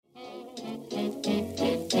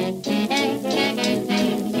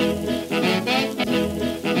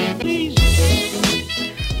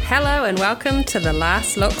Hello and welcome to the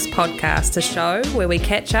Last Looks podcast, a show where we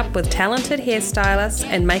catch up with talented hairstylists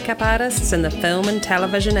and makeup artists in the film and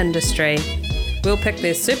television industry. We'll pick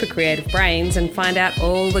their super creative brains and find out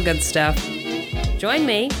all the good stuff. Join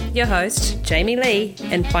me, your host, Jamie Lee,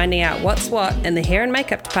 in finding out what's what in the hair and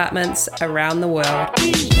makeup departments around the world.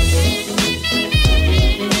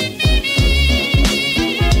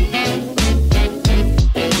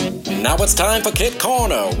 Now it's time for Kit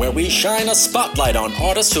Corner, where we shine a spotlight on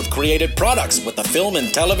artists who've created products with the film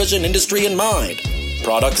and television industry in mind.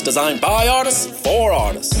 Products designed by artists for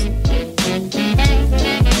artists.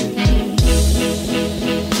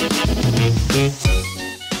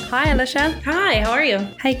 Hi, Alicia. Hi, how are you?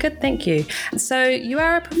 Hey, good, thank you. So you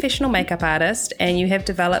are a professional makeup artist and you have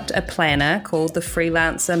developed a planner called the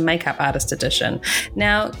Freelancer Makeup Artist Edition.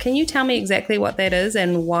 Now, can you tell me exactly what that is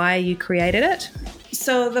and why you created it?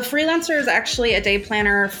 So the Freelancer is actually a day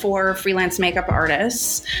planner for freelance makeup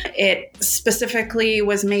artists. It specifically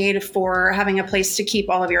was made for having a place to keep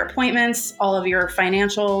all of your appointments, all of your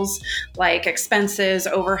financials, like expenses,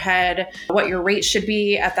 overhead, what your rate should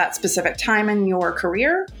be at that specific time in your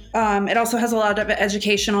career. It also has a lot of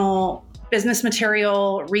educational business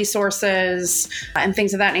material, resources, and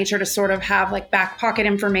things of that nature to sort of have like back pocket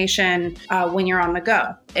information when you're on the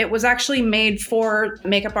go. It was actually made for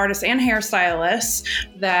makeup artists and hairstylists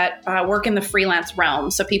that work in the freelance realm.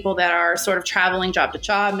 So people that are sort of traveling job to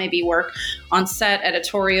job, maybe work on set,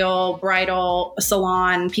 editorial, bridal,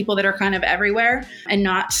 salon, people that are kind of everywhere and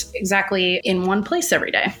not exactly in one place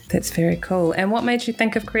every day. That's very cool. And what made you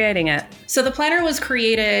think of creating it? So the planner was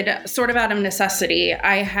created sort of out of necessity.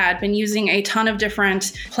 I had been using a ton of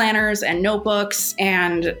different planners and notebooks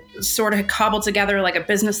and sort of cobbled together like a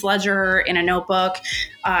business ledger in a notebook.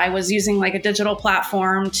 I was using like a digital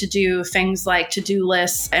platform to do things like to-do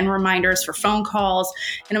lists and reminders for phone calls.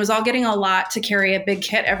 And it was all getting a lot to carry a big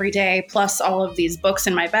kit every day, plus all of these books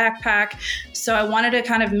in my backpack. So I wanted to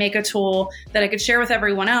kind of make a tool that I could share with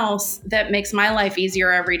everyone else that makes my life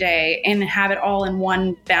easier every day and have it all in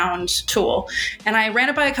one bound tool. And I ran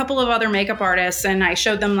it by a couple of other makeup artists and I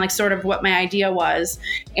showed them like sort of what my idea was.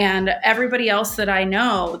 And everybody else that I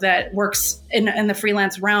know that works in the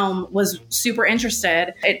freelance realm was super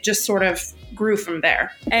interested. It just sort of grew from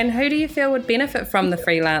there. And who do you feel would benefit from the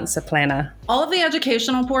Freelancer Planner? All of the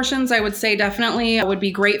educational portions, I would say definitely would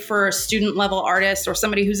be great for a student level artist or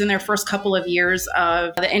somebody who's in their first couple of years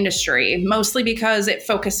of the industry, mostly because it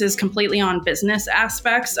focuses completely on business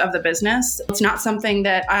aspects of the business. It's not something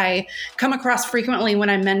that I come across frequently when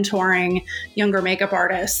I'm mentoring younger makeup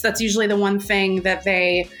artists. That's usually the one thing that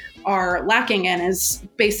they are lacking in is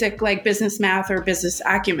basic like business math or business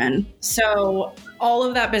acumen. So all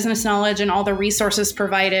of that business knowledge and all the resources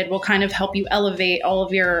provided will kind of help you elevate all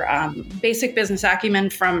of your basic business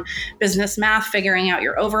acumen from business math, figuring out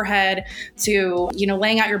your overhead to,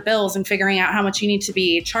 laying out your bills and figuring out how much you need to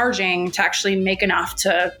be charging to actually make enough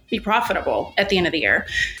to be profitable at the end of the year.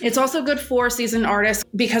 It's also good for seasoned artists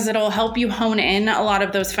because it'll help you hone in a lot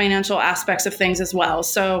of those financial aspects of things as well.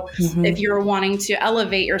 So if you're wanting to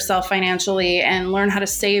elevate yourself financially and learn how to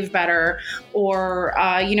save better, or,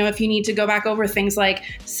 if you need to go back over things like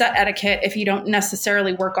set etiquette, if you don't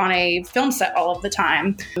necessarily work on a film set all of the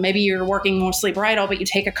time, maybe you're working mostly bridal, but you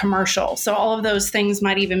take a commercial. So all of those things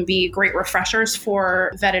might even be great refreshers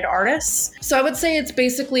for vetted artists. So I would say it's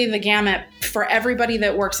basically the gamut for everybody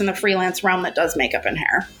that works in the freelance realm that does makeup and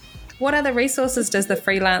hair. What other resources does the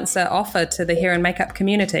Freelancer offer to the hair and makeup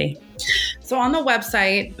community? So on the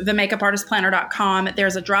website, themakeupartistplanner.com,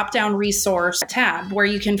 there's a drop-down resource tab where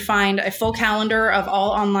you can find a full calendar of all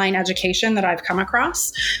online education that I've come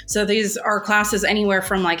across. So these are classes anywhere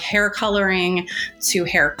from like hair coloring to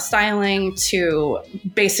hair styling to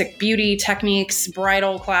basic beauty techniques,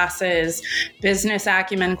 bridal classes, business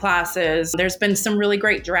acumen classes. There's been some really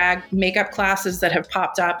great drag makeup classes that have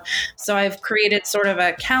popped up. So I've created sort of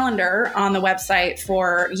a calendar on the website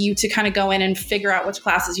for you to kind of go in and figure out which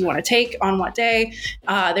classes you want to take on what day.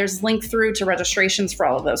 There's link through to registrations for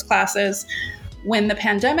all of those classes. When the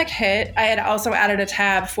pandemic hit, I had also added a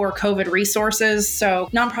tab for COVID resources. So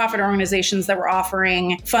nonprofit organizations that were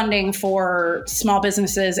offering funding for small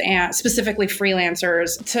businesses and specifically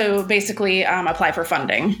freelancers to basically apply for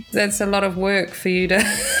funding. That's a lot of work for you to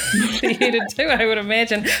do, I would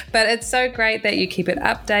imagine. But it's so great that you keep it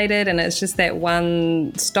updated and it's just that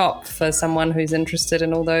one stop for someone who's interested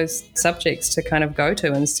in all those subjects to kind of go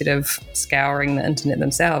to instead of scouring the internet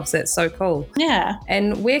themselves. That's so cool. Yeah.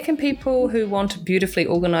 And where can people who want want to beautifully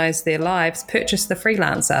organize their lives, purchase the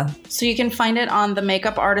freelancer? So you can find it on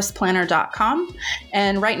themakeupartistplanner.com.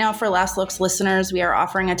 And right now for Last Looks listeners, we are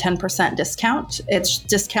offering a 10% discount. It's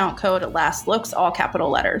discount code Last Looks, all capital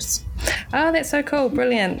letters. Oh, that's so cool.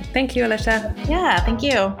 Brilliant. Thank you, Alicia. Yeah, thank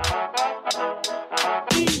you.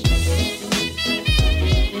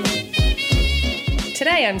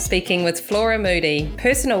 Today I'm speaking with Flora Moody,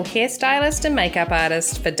 personal hairstylist and makeup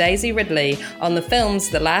artist for Daisy Ridley on the films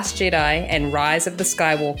The Last Jedi and Rise of the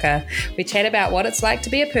Skywalker. We chat about what it's like to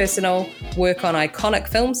be a personal, work on iconic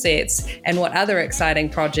film sets, and what other exciting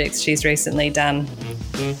projects she's recently done.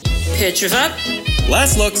 Pictures up.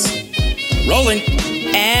 Last looks. Rolling.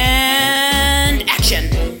 And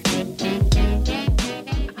action.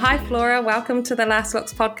 Hi Flora, welcome to the Last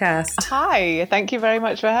Looks podcast. Hi, thank you very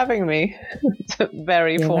much for having me. It's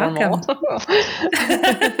very You're formal.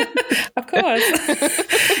 Of course.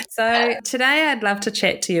 So today I'd love to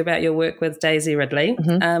chat to you about your work with Daisy Ridley.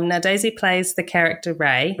 Now Daisy plays the character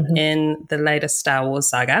Rey in the latest Star Wars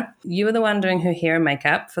saga. You were the one doing her hair and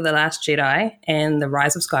makeup for The Last Jedi and The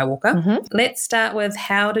Rise of Skywalker. Let's start with,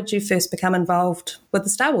 how did you first become involved with the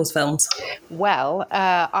Star Wars films? Well,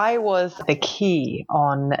 I was the key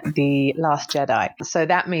on The Last Jedi. So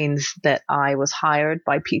that means that I was hired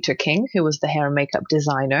by Peter King, who was the hair and makeup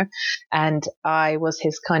designer, and I was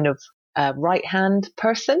his kind of right-hand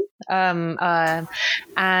person. And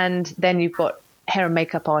then you've got hair and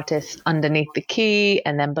makeup artists underneath the key,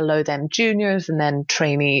 and then below them juniors, and then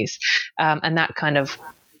trainees. And that kind of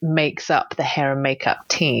makes up the hair and makeup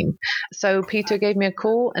team. So Peter gave me a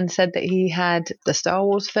call and said that he had the Star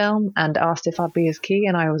Wars film and asked if I'd be his key.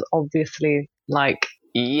 And I was obviously like,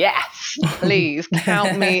 yes, please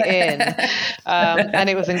count me in. And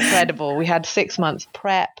it was incredible. We had 6 months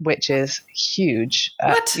prep, which is huge.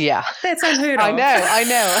 What? Yeah. That's unheard of. I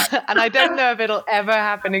know. And I don't know if it'll ever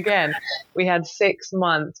happen again. We had 6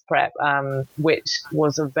 months prep, which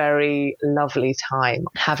was a very lovely time,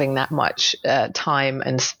 having that much time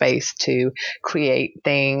and space to create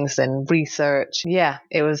things and research. Yeah,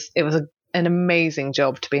 it was an amazing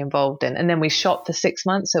job to be involved in. And then we shot for 6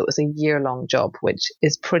 months, so it was a year-long job, which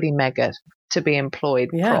is pretty mega to be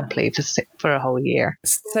employed properly for a whole year.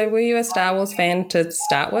 So were you a Star Wars fan to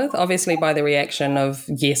start with? Obviously by the reaction of,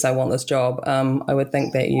 yes, I want this job, I would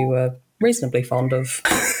think that you were reasonably fond of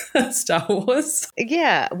Star Wars.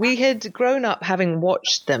 Yeah, we had grown up having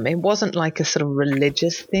watched them. It wasn't like a sort of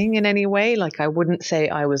religious thing in any way. Like, I wouldn't say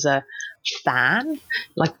I was a fan.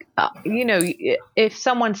 Like, if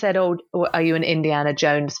someone said, "Oh, are you an Indiana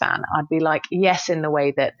Jones fan?" I'd be like, yes, in the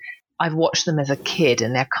way that I've watched them as a kid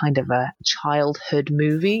and they're kind of a childhood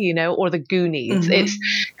movie, or the Goonies. It's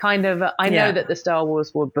kind of, I know that the Star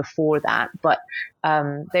Wars were before that, but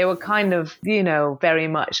they were kind of, very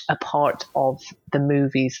much a part of the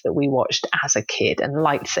movies that we watched as a kid, and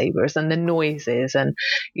lightsabers and the noises and,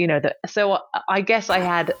 so I guess I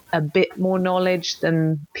had a bit more knowledge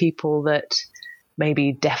than people that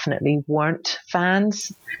maybe definitely weren't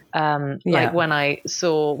fans. Like when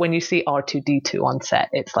you see R2-D2 on set,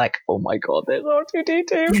 it's like, oh my God, there's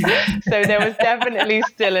R2-D2. So there was definitely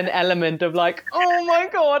still an element of like, oh my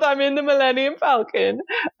God, I'm in the Millennium Falcon.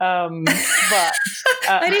 But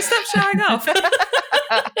Lady, stop showing off.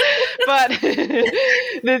 But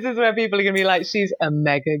this is where people are going to be like, she's a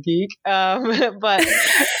mega geek. But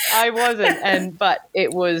I wasn't. But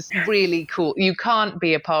it was really cool. You can't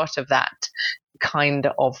be a part of that kind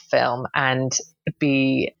of film and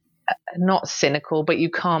be not cynical, but you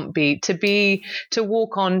can't be to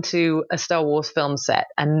walk onto a Star Wars film set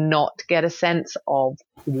and not get a sense of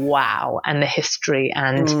wow and the history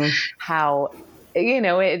and how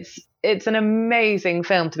it's an amazing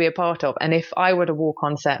film to be a part of. And if I were to walk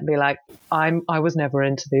on set and be like, I was never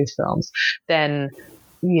into these films, then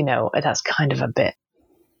that's kind of a bit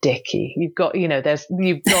dicky. You've got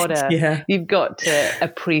to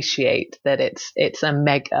appreciate that it's a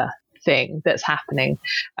mega thing that's happening.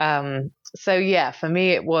 So yeah, for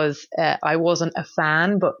me it was I wasn't a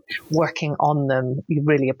fan, but working on them, you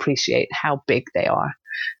really appreciate how big they are.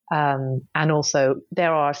 And also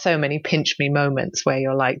there are so many pinch me moments where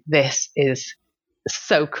you're like, this is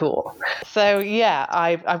so cool. So yeah,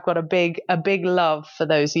 I've got a big love for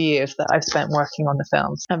those years that I've spent working on the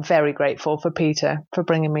films. I'm very grateful for Peter for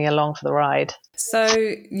bringing me along for the ride.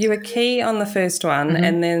 So you were key on the first one,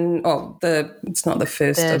 and then it's not the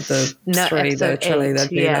first of the three, the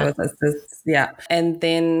trilogy. And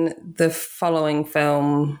then the following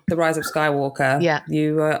film, The Rise of Skywalker,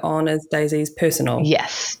 you were on as Daisy's personal.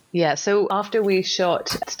 Yes. Yeah, so after we shot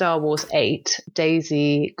Star Wars 8,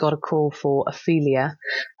 Daisy got a call for Ophelia,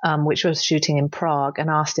 which was shooting in Prague, and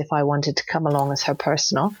asked if I wanted to come along as her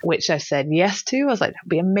personal, which I said yes to. I was like, that'd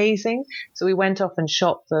be amazing. So we went off and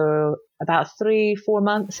shot for about 3-4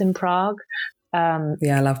 months in Prague. I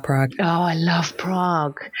love Prague. Oh, I love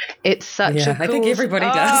Prague. It's such a cool... I think everybody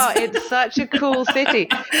does. It's such a cool city.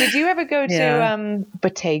 Did you ever go to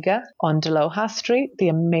Bottega on Deloha Street, the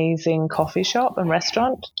amazing coffee shop and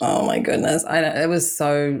restaurant? Oh my goodness. I know, it was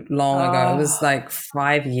so long ago. It was like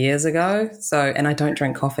 5 years ago. So, and I don't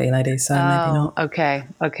drink coffee, lady, so maybe not. Okay.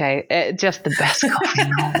 Just the best coffee in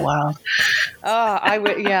the whole world. I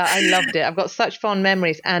loved it. I've got such fond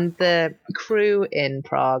memories. And the crew in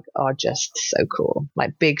Prague are just so cool.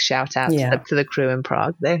 Like, big shout out to the crew in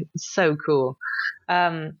Prague. They're so cool.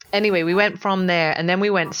 Anyway, we went from there, and then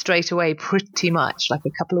we went straight away, pretty much like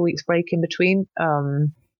a couple of weeks break in between,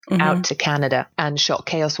 out to Canada and shot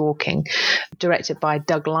Chaos Walking, directed by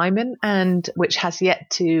Doug Liman, and which has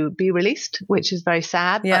yet to be released, which is very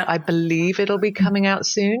sad, but I believe it'll be coming out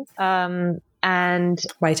soon. And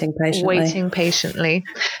waiting patiently.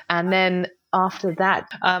 And then after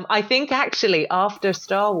that, I think actually after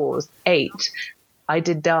Star Wars 8, I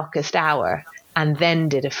did Darkest Hour, and then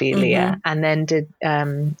did Ophelia, and then did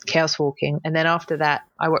Chaos Walking. And then after that,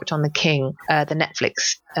 I worked on The King, the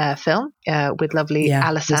Netflix film with lovely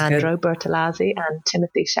Alessandro Bertolazzi and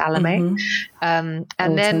Timothée Chalamet.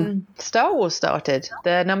 And then Star Wars started,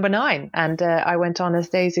 the number 9. And I went on as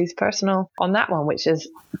Daisy's personal on that one, which is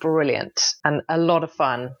brilliant and a lot of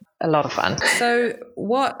fun. So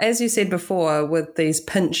what, as you said before, with these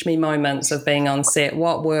pinch me moments of being on set,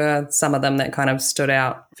 what were some of them that kind of stood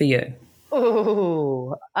out for you?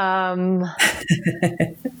 Oh, I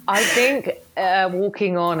think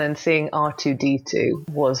walking on and seeing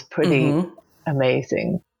R2-D2 was pretty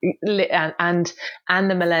amazing. And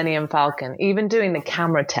the Millennium Falcon, even doing the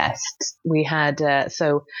camera tests, we had,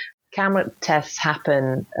 camera tests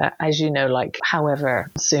happen, as you know, like however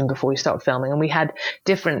soon before we start filming. And we had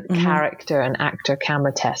different character and actor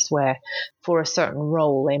camera tests where for a certain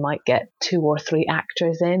role, they might get 2 or 3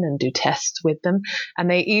 actors in and do tests with them. And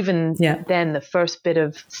they even, then the first bit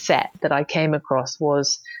of set that I came across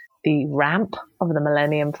was the ramp of the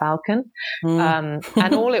Millennium Falcon. And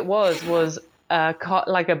all it was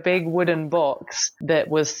like a big wooden box that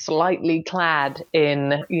was slightly clad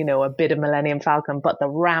in, a bit of Millennium Falcon, but the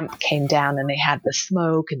ramp came down and they had the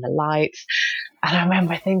smoke and the lights. And I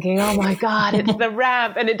remember thinking, oh my God, it's the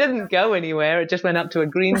ramp. And it didn't go anywhere. It just went up to a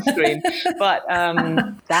green screen. But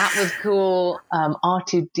that was cool.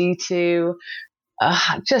 R2-D2.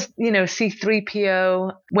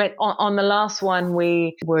 C-3PO. On the last one,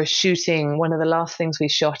 we were shooting, one of the last things we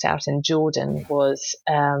shot out in Jordan was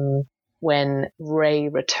when Rey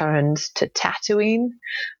returns to Tatooine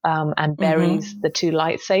and buries the 2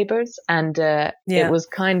 lightsabers. And it was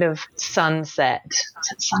kind of sunset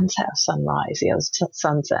or sunrise? Yeah, it was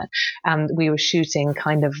sunset. And we were shooting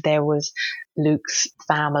there was Luke's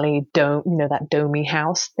family dome, that domey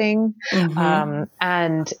house thing.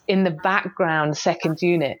 And in the background, second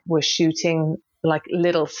unit was shooting like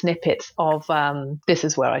little snippets of, this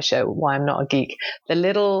is where I show why I'm not a geek. The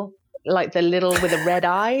little with the red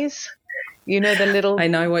eyes. The little... I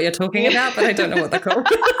know what you're talking about, but I don't know what they're called.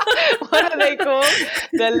 What are they called?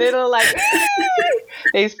 The little,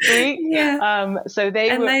 they squeak. Yeah. So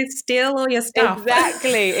they steal all your stuff.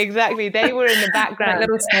 Exactly. They were in the background. Like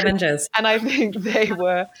little scavengers. And I think they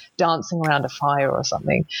were dancing around a fire or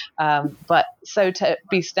something. But so to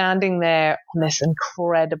be standing there on this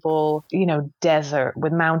incredible, desert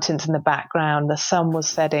with mountains in the background, the sun was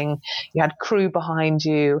setting, you had crew behind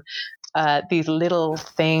you. These little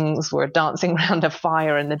things were dancing around a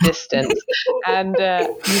fire in the distance. And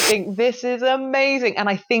you think, this is amazing. And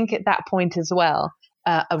I think at that point as well,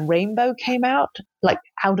 a rainbow came out,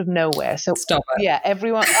 out of nowhere. So stop it. Yeah,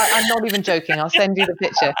 everyone, I'm not even joking. I'll send you the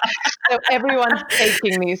picture. So everyone's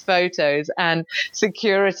taking these photos and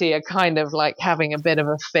security are kind of having a bit of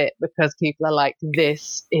a fit because people are like,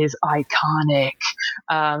 this is iconic.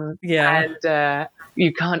 And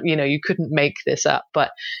you can't, you couldn't make this up.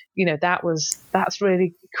 But, that's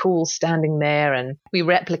really cool standing there. And we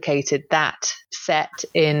replicated that set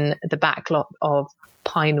in the backlot of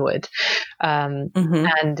Pinewood. And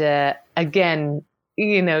again,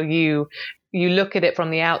 you look at it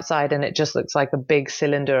from the outside and it just looks like a big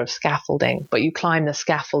cylinder of scaffolding, but you climb the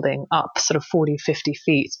scaffolding up sort of 40, 50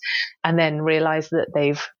 feet and then realize that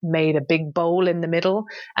they've made a big bowl in the middle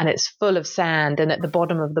and it's full of sand. And at the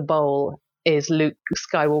bottom of the bowl is Luke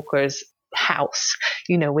Skywalker's house,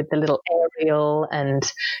 with the little aerial and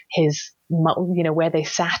his, where they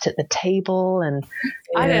sat at the table. And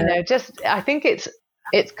I don't know, I think it's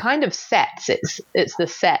kind of sets. It's the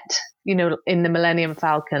set, in the Millennium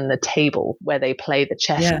Falcon, the table where they play the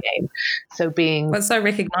chess game. So well, it's so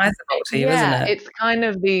recognizable to you, isn't it? It's kind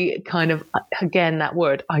of again, that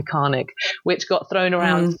word iconic, which got thrown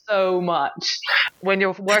around so much. When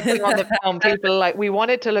you're working on the film, people are like, we want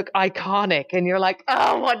it to look iconic. And you're like,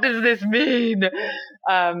 oh, what does this mean?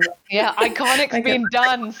 Iconic's been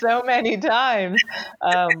done so many times.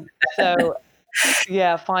 Find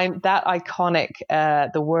that iconic.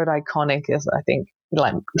 The word iconic is, I think,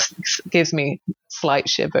 gives me slight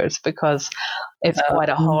shivers because it's quite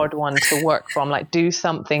a hard one to work from. Like, do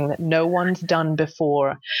something that no one's done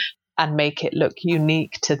before and make it look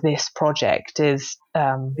unique to this project is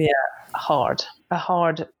hard. A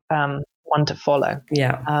hard one to follow.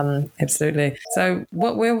 Yeah, absolutely. So,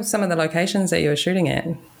 what were some of the locations that you were shooting at?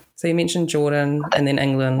 So you mentioned Jordan and then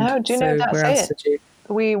England. No, do you know that's where else it? Did you?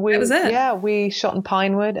 That was it? Yeah, we shot in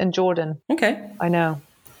Pinewood and Jordan. Okay. I know.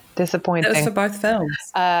 Disappointing. That was for both films?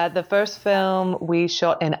 The first film we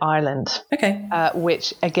shot in Ireland. Okay.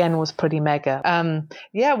 Which again was pretty mega.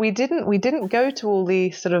 We didn't go to all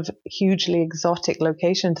the sort of hugely exotic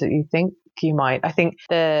locations that you think you might. I think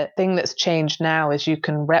the thing that's changed now is you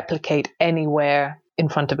can replicate anywhere in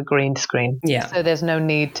front of a green screen. Yeah. So there's no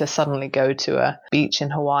need to suddenly go to a beach in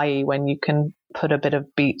Hawaii when you can put a bit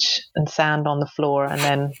of beach and sand on the floor and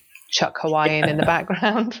then chuck Hawaiian in the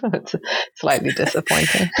background. It's slightly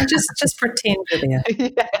disappointing. just pretend you're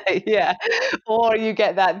there. Yeah. Or you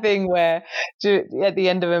get that thing where at the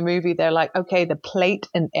end of a movie, they're like, okay, the plate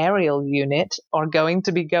and aerial unit are going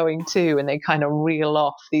to be going too. And they kind of reel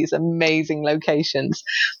off these amazing locations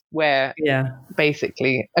where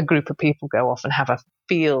basically a group of people go off and have a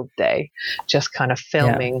field day, just kind of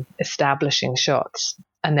filming, establishing shots.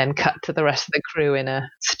 And then cut to the rest of the crew in a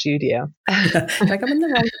studio. Like, I'm in the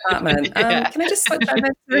wrong department. Can I just switch over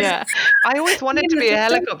to this? Yeah. I always wanted to be a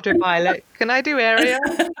helicopter pilot. Can I do aerial?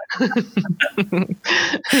 That's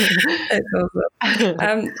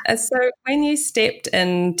awesome. So when you stepped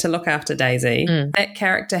in to look after Daisy, that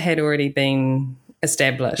character had already been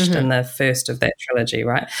established in the first of that trilogy,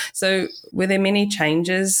 right? So were there many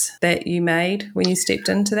changes that you made when you stepped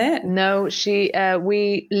into that? No,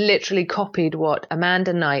 we literally copied what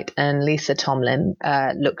Amanda Knight and Lisa Tomlin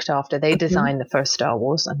looked after. They designed the first Star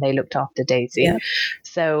Wars and they looked after Daisy. Yeah.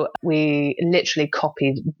 So we literally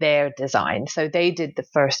copied their design. So they did the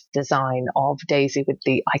first design of Daisy with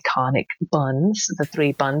the iconic buns, the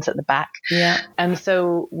 3 buns at the back. Yeah. And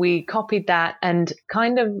so we copied that, and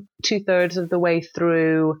kind of 2/3 of the way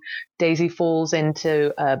through, Daisy falls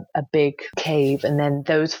into a big cave and then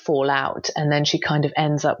those fall out, and then she kind of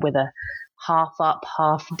ends up with a half up,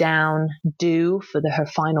 half down do for her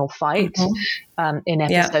final fight in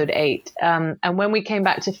episode 8. And when we came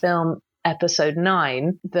back to film episode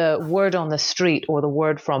 9, the word on the street, or the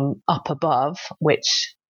word from up above,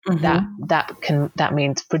 which that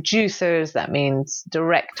means producers, that means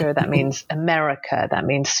director, that means America, that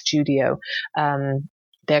means studio.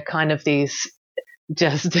 They're kind of these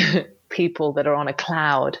just people that are on a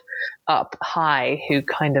cloud up high who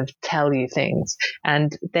kind of tell you things.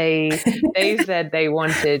 And they said they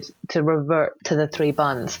wanted to revert to the 3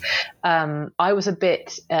 buns. I was a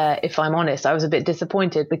bit, if I'm honest, I was a bit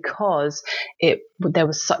disappointed because there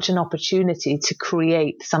was such an opportunity to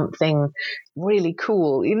create something really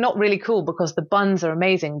cool. Not really cool because the buns are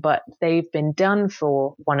amazing, but they've been done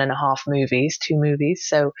for 1.5 movies, 2 movies.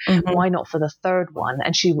 So why not for the 3rd one?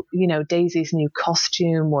 And she, Daisy's new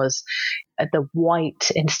costume was the white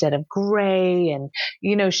instead of gray, and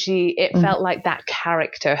it felt like that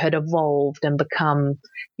character had evolved and become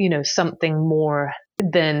something more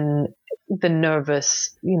than the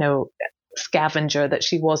nervous scavenger that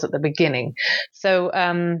she was at the beginning. So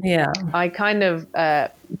I kind of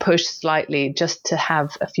pushed slightly just to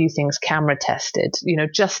have a few things camera tested,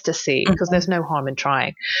 just to see, because there's no harm in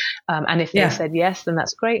trying. And if they said yes, then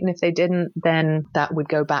that's great. And if they didn't, then that would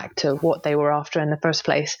go back to what they were after in the first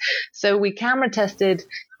place. So we camera tested.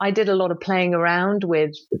 I did a lot of playing around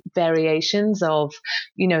with variations of,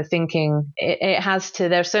 thinking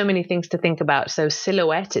there's so many things to think about. So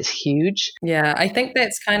silhouette is huge. Yeah, I think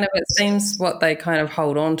that's kind of, it seems what they kind of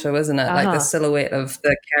hold on to, isn't it? Like the silhouette of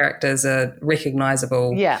the characters are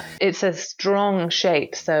recognizable Yeah, it's a strong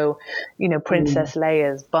shape. So, Princess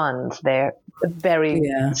Leia's buns, they're very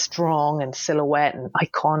strong and silhouette and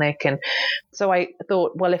iconic. And so I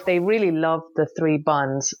thought, well, if they really love the 3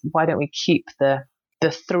 buns, why don't we keep the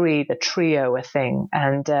trio a thing?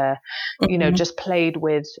 And, just played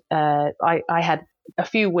with, I had a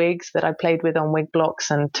few wigs that I played with on wig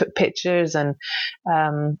blocks and took pictures, and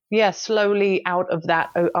slowly out of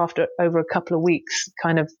that, after over a couple of weeks,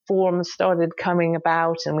 kind of forms started coming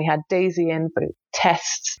about, and we had Daisy in for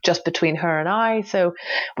tests just between her and I. So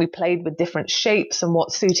we played with different shapes and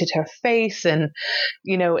what suited her face, and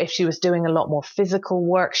if she was doing a lot more physical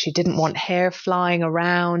work, she didn't want hair flying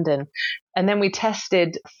around, and then we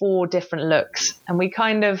tested 4 different looks, and we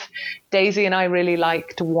Daisy and I really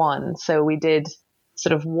liked one, so we did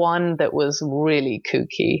sort of one that was really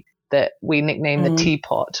kooky that we nicknamed the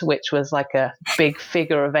teapot, which was like a big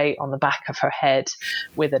figure of 8 on the back of her head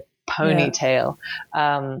with a ponytail,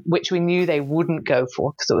 which we knew they wouldn't go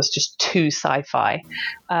for because it was just too sci-fi.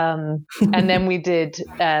 And then we did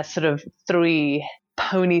sort of 3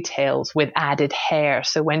 ponytails with added hair,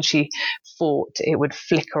 so when she fought it would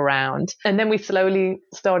flick around. And then we slowly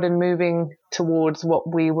started moving towards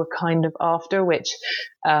what we were kind of after, which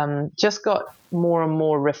just got more and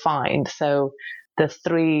more refined. So the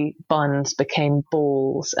 3 buns became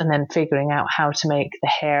balls, and then figuring out how to make the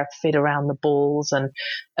hair fit around the balls. And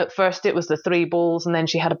at first it was the 3 balls, and then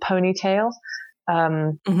she had a ponytail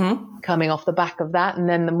coming off the back of that. And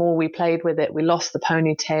then the more we played with it, we lost the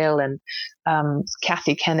ponytail, and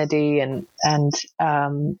Kathy Kennedy and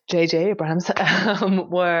JJ Abrams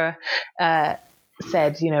were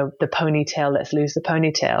said, the ponytail, let's lose the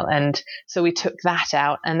ponytail. And so we took that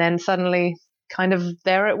out, and then suddenly kind of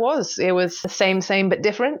there it was the same but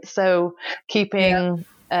different. So keeping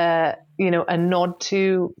a nod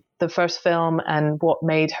to the first film and what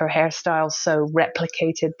made her hairstyle so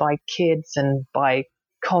replicated by kids and by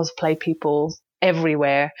cosplay people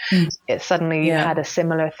everywhere. It suddenly you had a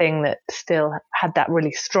similar thing that still had that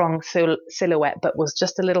really strong silhouette, but was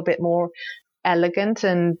just a little bit more elegant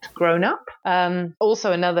and grown up.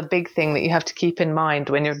 Also, another big thing that you have to keep in mind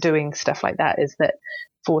when you're doing stuff like that is that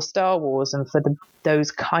for Star Wars and for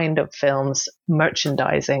those kind of films,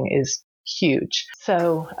 merchandising is huge.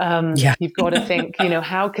 So you've got to think,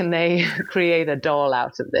 how can they create a doll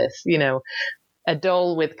out of this? A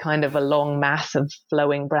doll with kind of a long mass of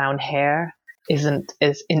flowing brown hair isn't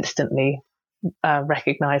as instantly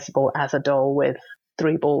recognizable as a doll with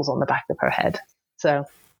 3 balls on the back of her head. So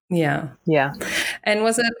yeah. And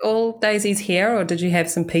was it all Daisy's hair, or did you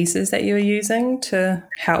have some pieces that you were using to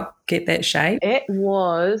help get that shape? It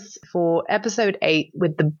was for episode 8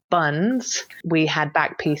 with the buns. We had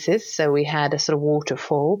back pieces, so we had a sort of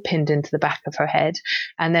waterfall pinned into the back of her head.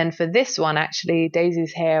 And then for this one, actually,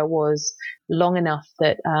 Daisy's hair was long enough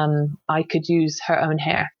that I could use her own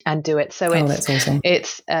hair and do it. So that's awesome. They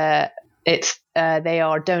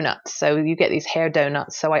are donuts. So you get these hair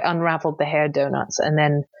donuts. So I unraveled the hair donuts and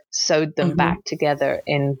then sewed them back together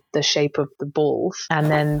in the shape of the balls.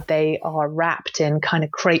 And then they are wrapped in kind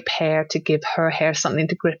of crepe hair to give her hair something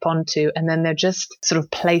to grip onto. And then they're just sort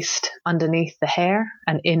of placed underneath the hair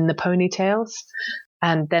and in the ponytails.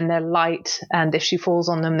 And then they're light, and if she falls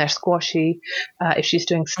on them, they're squashy if she's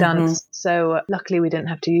doing stunts. So luckily we didn't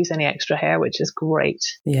have to use any extra hair, which is great.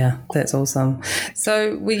 Yeah, that's awesome.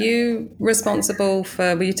 So were you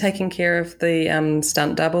taking care of the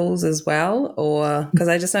stunt doubles as well? Or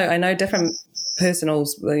because I know different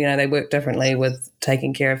personals, they work differently with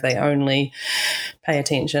taking care of, they only pay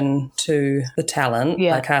attention to the talent,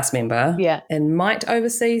 a cast member, and might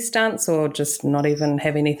oversee stunts or just not even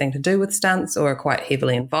have anything to do with stunts, or are quite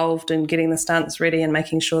heavily involved in getting the stunts ready and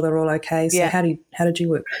making sure they're all okay. So how did you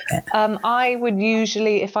work with that? I would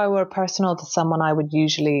usually, if I were personal to someone, I would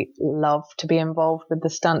usually love to be involved with the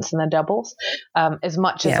stunts and the doubles as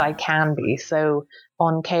much as I can be. So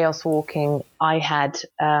on Chaos Walking, I had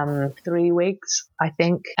 3 wigs, I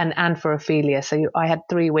think, and for Ophelia. So I had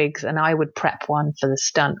 3 wigs, and I would prep one for the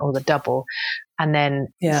stunt or the double, and then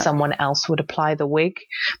someone else would apply the wig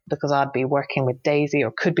because I'd be working with Daisy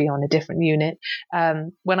or could be on a different unit.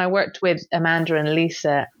 When I worked with Amanda and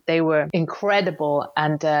Lisa, they were incredible,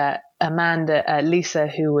 and Lisa,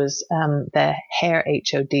 who was the hair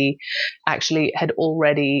HOD, actually had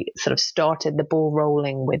already sort of started the ball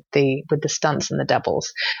rolling with the stunts and the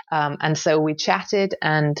doubles. And so we chatted,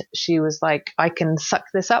 and she was like, I can suck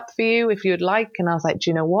this up for you if you'd like. And I was like, do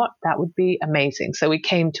you know what? That would be amazing. So we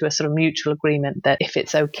came to a sort of mutual agreement that if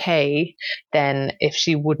it's okay, then if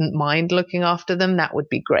she wouldn't mind looking after them, that would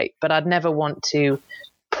be great. But I'd never want to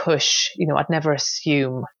push, I'd never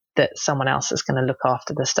assume that someone else is going to look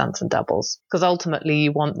after the stunts and doubles, because ultimately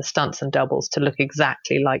you want the stunts and doubles to look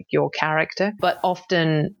exactly like your character. But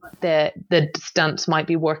often the stunts might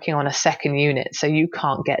be working on a second unit, so you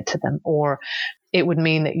can't get to them, or it would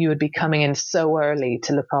mean that you would be coming in so early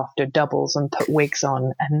to look after doubles and put wigs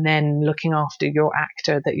on, and then looking after your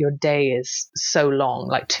actor that your day is so long,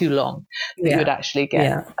 like too long, that you would actually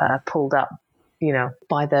get pulled up, you know,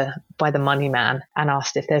 by the money man and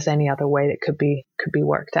asked if there's any other way that could be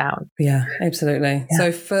worked out. Yeah, absolutely. Yeah.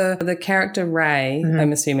 So for the character Ray,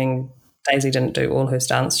 I'm assuming Daisy didn't do all her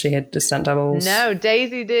stunts. She had the stunt doubles. No,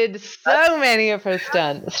 Daisy did so many of her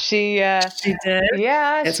stunts. She did?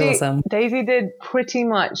 Yeah. That's awesome. Daisy did pretty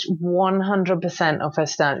much 100% of her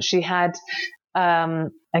stunts. She had,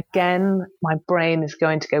 again, my brain is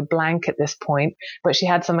going to go blank at this point, but she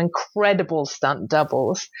had some incredible stunt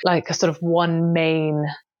doubles, like a sort of one main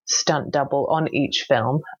stunt double on each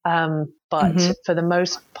film. But for the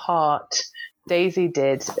most part, Daisy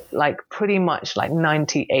did like pretty much like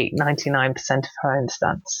 99% of her own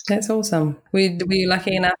stunts. That's awesome. Were you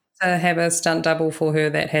lucky enough to have a stunt double for her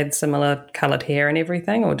that had similar coloured hair and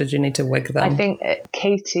everything, or did you need to wig them? I think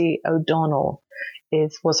Katie O'Donnell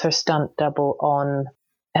was her stunt double on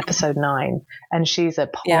episode 9, and she's a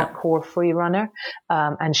parkour free runner,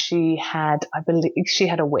 and she had, I believe, she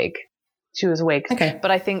had a wig. She was wigged. Okay.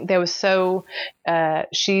 But I think there was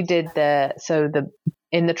she did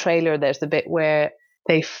in the trailer, there's the bit where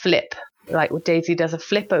they flip, like Daisy does a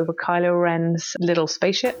flip over Kylo Ren's little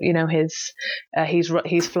spaceship. You know, he's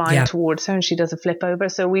flying towards her, and she does a flip over.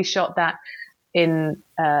 So we shot that in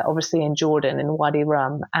obviously in Jordan, in Wadi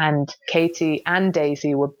Rum, and Katie and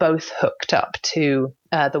Daisy were both hooked up to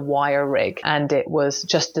the wire rig, and it was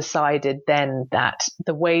just decided then that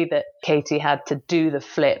the way that Katie had to do the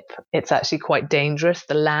flip, it's actually quite dangerous,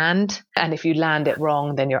 the land, and if you land it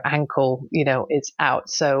wrong, then your ankle, you know, is out.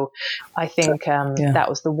 So I think that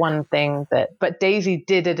was the one thing but Daisy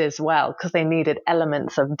did it as well, because they needed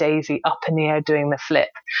elements of Daisy up in the air doing the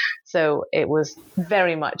flip. So it was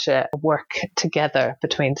very much a work together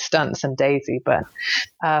between stunts and Daisy. But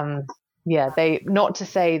not to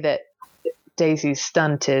say that Daisy's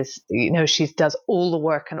stunt is, you know, she does all the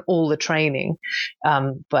work and all the training,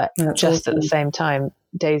 but That's just awesome. At the same time,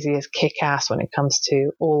 Daisy is kick-ass when it comes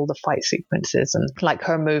to all the fight sequences and like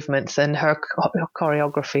her movements and her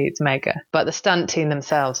choreography. It's mega. But the stunt team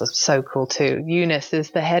themselves are so cool too. Eunice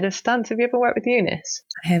is the head of stunts. Have you ever worked with Eunice?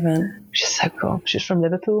 I haven't. She's so cool. She's from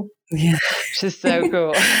Liverpool. Yeah. She's so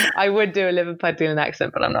cool. I would do a Liverpudlian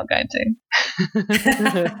accent, but I'm not going to.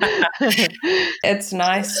 It's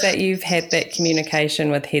nice that you've had that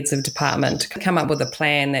communication with heads of department to come up with a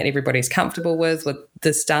plan that everybody's comfortable with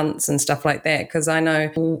the stunts and stuff like that. Because I know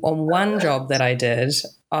on one job that I did,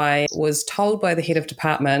 I was told by the head of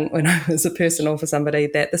department when I was a personal for somebody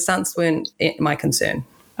that the stunts weren't my concern.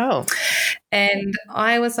 Oh. And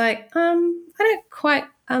I was like, I don't quite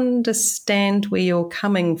understand where you're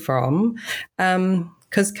coming from,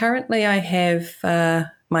 because currently I have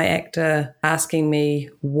my actor asking me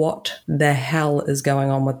what the hell is going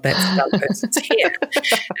on with that stunt person's hair.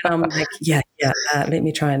 I'm like, let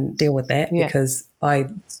me try and deal with that, because I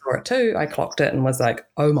saw it too. I clocked it and was like,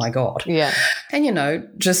 oh my God. Yeah. And, you know,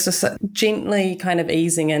 just gently kind of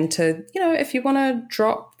easing into, you know, if you want to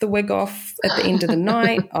drop the wig off at the end of the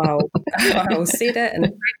night, I'll set it and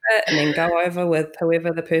prep it and then go over with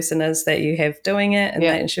whoever the person is that you have doing it.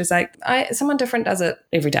 And she was like, someone different does it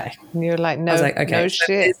every day. And you're like, no, I was like, okay, no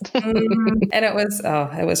shit. And it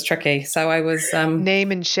was tricky. So I was...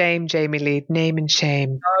 name and shame, Jamie Lee. Name and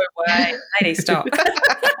shame. No way. Lady, stop.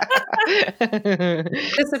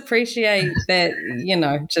 Just appreciate that, you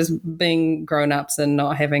know, just being grown-ups and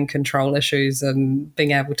not having control issues and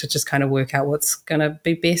being able to just kind of work out what's going to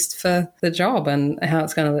be best for the job and how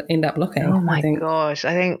it's going to end up looking. Oh my gosh.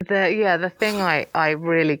 I think the thing I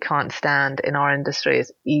really can't stand in our industry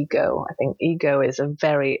is ego. I think ego is a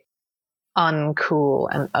very uncool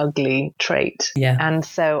and ugly trait. Yeah. And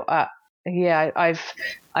so,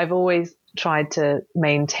 I've always tried to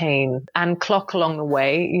maintain and clock along the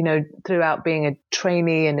way, you know, throughout being a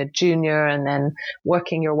trainee and a junior and then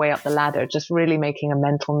working your way up the ladder, just really making a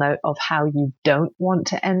mental note of how you don't want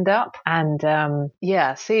to end up. And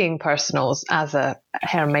seeing personals as a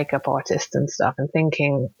hair and makeup artist and stuff and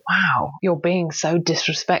thinking, wow, you're being so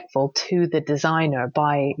disrespectful to the designer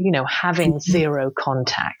by, you know, having zero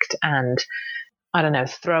contact and, I don't know,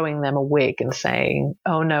 throwing them a wig and saying,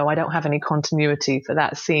 oh no, I don't have any continuity for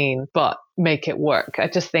that scene, but make it work. I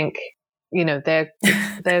just think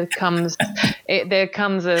there comes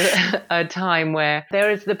a time where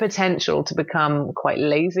there is the potential to become quite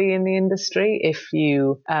lazy in the industry if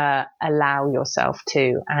you allow yourself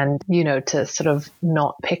to, and to sort of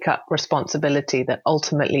not pick up responsibility that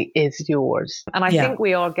ultimately is yours. And I think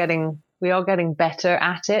we are getting better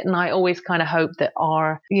at it. And I always kind of hope that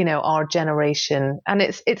our generation, and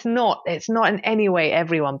it's not in any way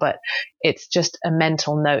everyone, but it's just a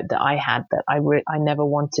mental note that I had, that I never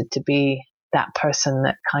wanted to be that person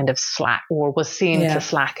that kind of slack or was seen to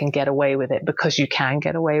slack and get away with it because you can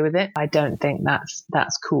get away with it. I don't think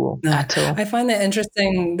that's cool at all. I find that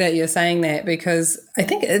interesting that you're saying that, because I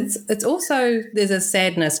think it's also, there's a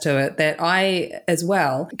sadness to it that I, as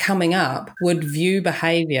well, coming up, would view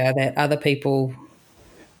behavior that other people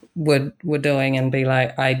were doing and be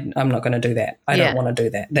like, I'm not going to do that. I don't want to do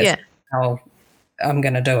that. That's how I'm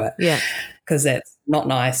going to do it. Yeah. Because that's not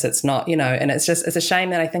nice. It's not, and it's a shame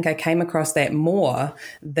that I think I came across that more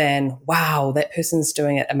than, wow, that person's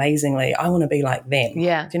doing it amazingly, I want to be like them.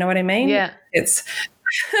 Yeah. Do you know what I mean? Yeah. It's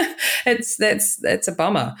a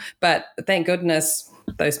bummer. But thank goodness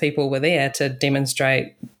those people were there to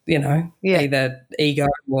demonstrate, either ego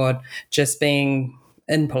or just being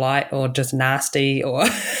impolite or just nasty, or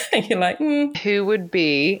you're like, Who would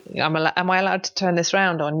be, am I allowed to turn this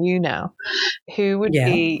round on you now? Who would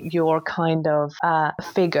be your kind of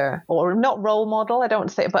figure, or not role model, I don't want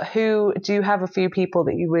to say it, but who, do you have a few people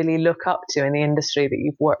that you really look up to in the industry that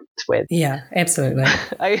you've worked with? Yeah, absolutely.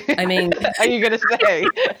 Are you going to say?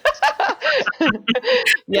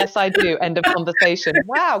 Yes, I do. End of conversation.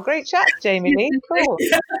 Wow, great chat, Jamie Lee. Cool.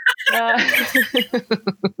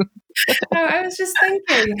 No, I was just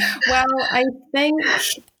thinking, well, I think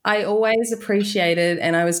I always appreciated,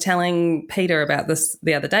 and I was telling Peter about this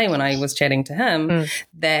the other day when I was chatting to him,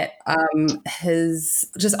 that his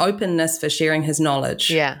just openness for sharing his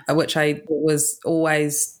knowledge, which I was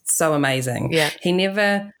always so amazing. Yeah. He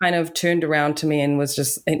never kind of turned around to me and was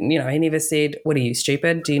just, he never said, what are you,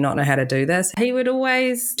 stupid? Do you not know how to do this? He would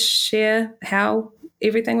always share how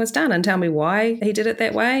everything was done and tell me why he did it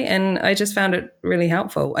that way. And I just found it really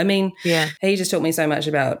helpful. I mean, he just taught me so much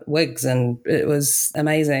about wigs, and it was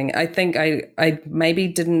amazing. I think I maybe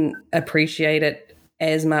didn't appreciate it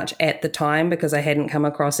as much at the time because I hadn't come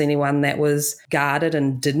across anyone that was guarded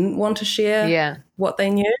and didn't want to share what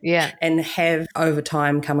they knew, and have over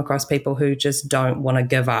time come across people who just don't want to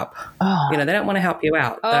give up. They don't want to help you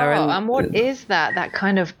out. And what is that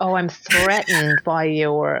kind of, I'm threatened by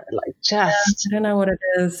your, I don't know what it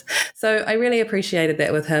is. So I really appreciated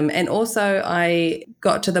that with him. And also I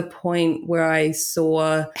got to the point where I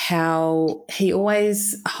saw how he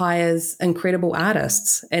always hires incredible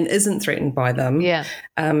artists and isn't threatened by them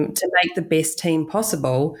to make the best team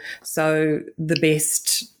possible. So he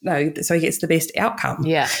gets the best outcome.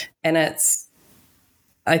 Yeah. And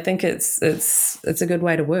I think it's a good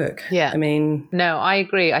way to work. Yeah. I mean, no, I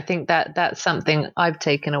agree. I think that's something I've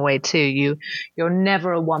taken away too. You're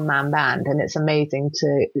never a one-man band, and it's amazing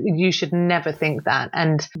you should never think that.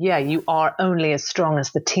 And you are only as strong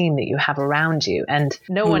as the team that you have around you. And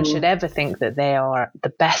no one should ever think that they are the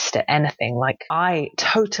best at anything. Like, I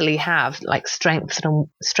totally have strengths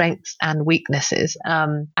and weaknesses.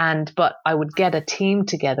 But I would get a team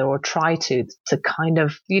together, or try to kind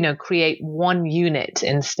of, create one unit,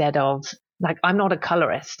 instead of, I'm not a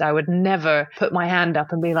colorist. I would never put my hand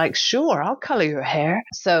up and be like, sure, I'll color your hair.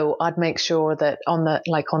 So I'd make sure that on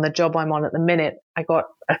the job I'm on at the minute, I got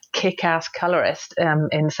a kick-ass colorist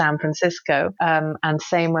in San Francisco. And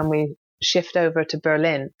same when we shift over to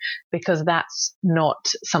Berlin, because that's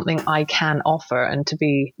not something I can offer. And to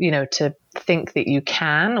be, to think that you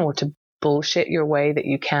can, or to bullshit your way that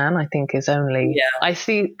you can, I think is only, I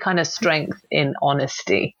see kind of strength in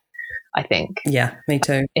honesty, I think. Yeah, me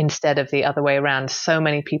too. Instead of the other way around. So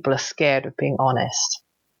many people are scared of being honest.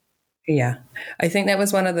 Yeah. I think that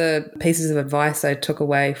was one of the pieces of advice I took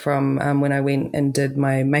away from when I went and did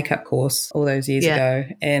my makeup course all those years ago.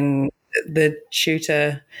 And the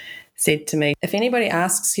tutor said to me, if anybody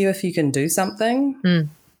asks you if you can do something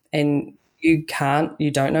and you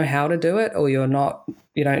don't know how to do it, or you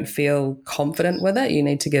don't feel confident with it, you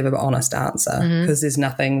need to give an honest answer, because there's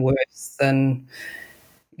nothing worse than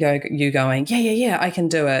you going, I can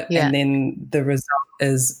do it. And then the result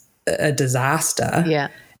is a disaster. Yeah.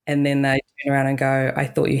 And then they turn around and go, I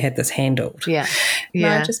thought you had this handled. Yeah.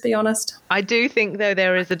 No, just be honest. I do think, though,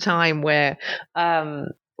 there is a time where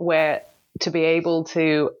to be able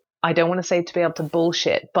to I don't want to say to be able to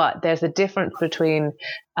bullshit, but there's a difference between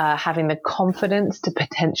having the confidence to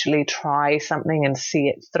potentially try something and see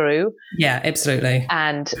it through. Yeah, absolutely.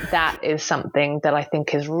 And that is something that I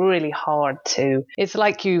think is really hard to, it's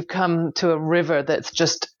like you've come to a river that's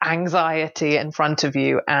just anxiety in front of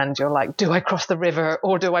you and you're like, do I cross the river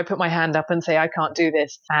or do I put my hand up and say, I can't do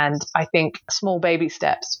this? And I think small baby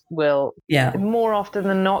steps will more often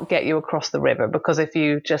than not get you across the river, because if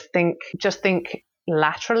you just think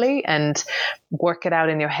laterally and work it out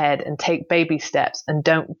in your head and take baby steps and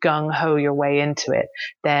don't gung-ho your way into it,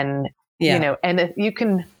 then and you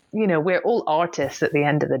can, we're all artists at the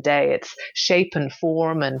end of the day. It's shape and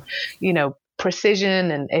form and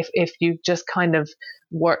precision, and if you just kind of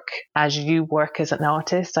work as you work as an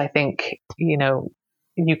artist, I think you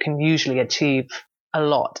can usually achieve a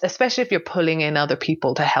lot, especially if you're pulling in other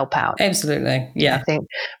people to help out. Absolutely. Yeah. I think,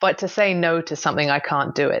 but to say no to something, I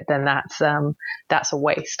can't do it, then that's a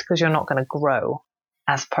waste, because you're not going to grow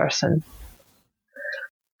as a person.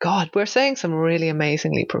 God, we're saying some really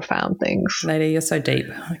amazingly profound things. Lady, you're so deep.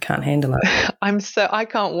 I can't handle it. I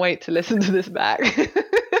can't wait to listen to this back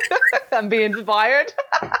and be inspired.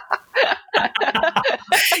 I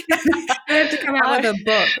have to come out with a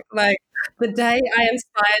book, like The Day I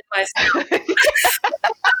Inspired Myself.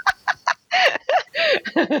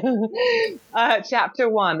 Chapter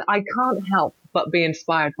 1, I can't help but be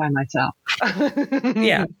inspired by myself.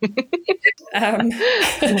 Yeah. I'm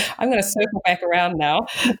going to circle back around now.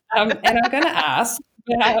 And I'm going to ask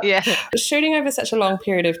about shooting over such a long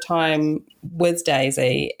period of time with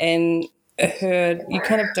Daisy and you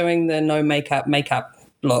kind of doing the no makeup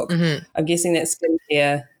look. Mm-hmm. I'm guessing that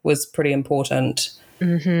skincare was pretty important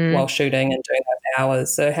while shooting and doing those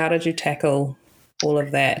hours. So how did you tackle all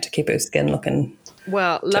of that to keep her skin looking?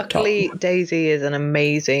 Well, luckily Daisy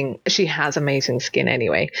she has amazing skin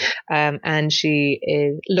anyway. And she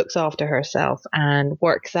looks after herself and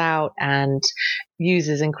works out and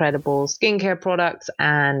uses incredible skincare products.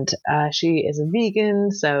 And she is a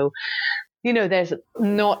vegan. So, there's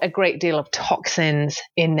not a great deal of toxins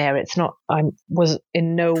in there. I was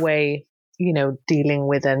in no way, dealing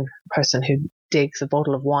with a person who digs a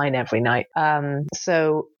bottle of wine every night.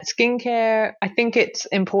 So skincare, I think it's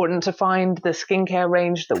important to find the skincare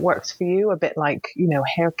range that works for you, a bit like,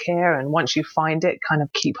 hair care. And once you find it, kind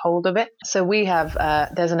of keep hold of it. So we have,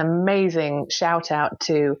 there's an amazing shout out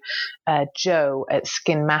to Jo at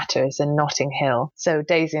Skin Matters in Notting Hill. So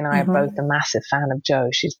Daisy and I are both a massive fan of Jo.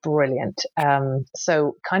 She's brilliant.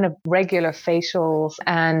 So kind of regular facials,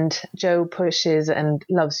 and Jo pushes and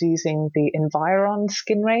loves using the Environ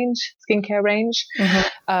skincare range.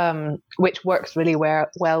 Which works really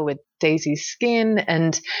well with Daisy's skin.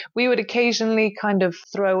 And we would occasionally kind of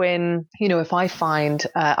throw in, if I find,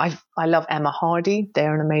 I love Emma Hardy,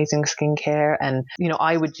 they're an amazing skincare. And,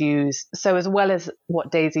 I would use, so as well as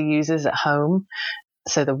what Daisy uses at home,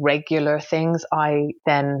 so the regular things, I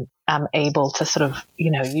then am able to sort of,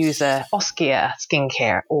 use a Oskia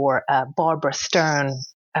skincare or a Barbara Stern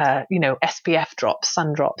SPF drops,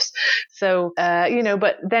 sun drops. So,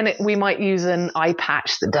 but then we might use an eye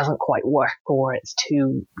patch that doesn't quite work, or it's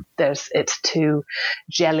too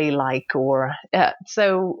jelly-like, or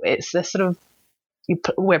so it's the sort of,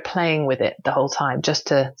 we're playing with it the whole time just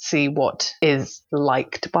to see what is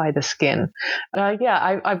liked by the skin. I've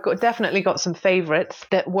definitely got some favorites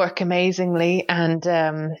that work amazingly, and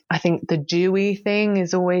I think the dewy thing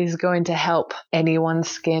is always going to help anyone's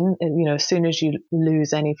skin. As soon as you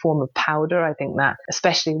lose any form of powder, I think that,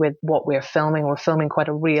 especially with what we're filming quite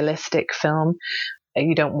a realistic film.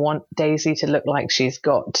 You don't want Daisy to look like she's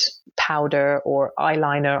got powder or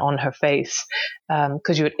eyeliner on her face,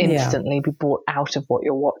 because you would instantly be brought out of what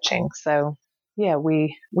you're watching. So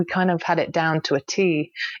we kind of had it down to a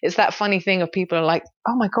T. It's that funny thing of people are like,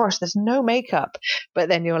 oh my gosh, there's no makeup. But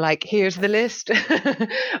then you're like, here's the list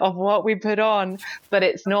of what we put on. But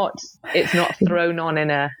it's not thrown on in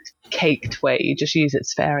a caked way. You just use it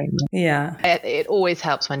sparingly. Yeah. It always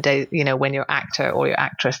helps when when your actor or your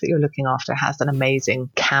actress that you're looking after has an amazing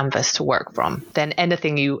canvas to work from. Then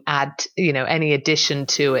anything you add, any addition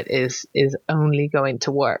to it is only going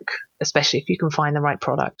to work, especially if you can find the right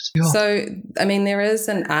product. So, I mean, there is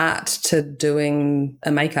an art to doing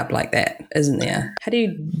a makeup like that, isn't there? How do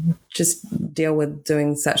you just deal with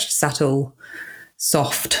doing such subtle,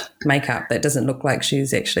 soft makeup that doesn't look like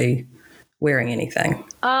she's actually wearing anything?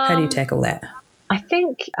 How do you tackle that? I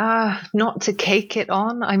think not to cake it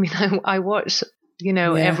on. I mean, I watch,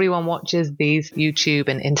 everyone watches these YouTube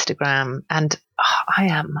and Instagram, and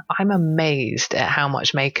I'm amazed at how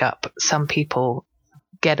much makeup some people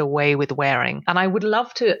get away with wearing. And I would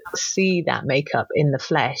love to see that makeup in the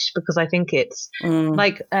flesh, because I think it's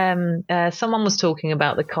like someone was talking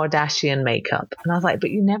about the Kardashian makeup, and I was like,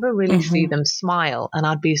 but you never really see them smile. And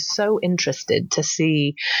I'd be so interested to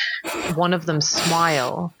see one of them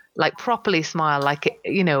smile, like properly smile, like,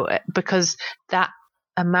 you know, because that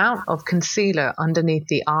amount of concealer underneath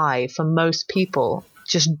the eye for most people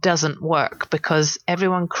just doesn't work, because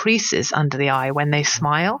everyone creases under the eye when they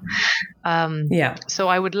smile. So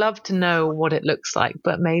I would love to know what it looks like,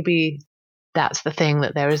 but maybe that's the thing,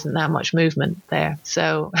 that there isn't that much movement there.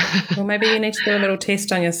 So, well, maybe you need to do a little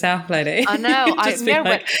test on yourself, lady. I know.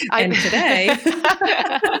 And today,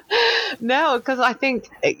 no, because I think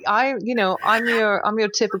I'm your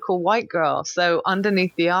typical white girl. So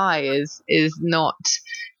underneath the eye is not.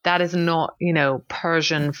 That is not, you know,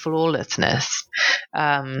 Persian flawlessness.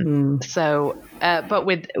 So, but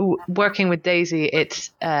with working with Daisy, it's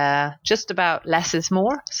just about less is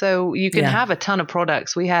more. So you can have a ton of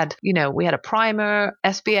products. We had a primer,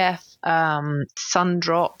 SPF, sun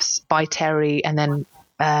drops by Terry, and then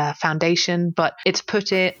foundation, but it's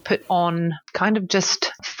put on kind of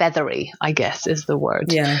just feathery, I guess is the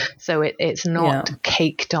word. So it's not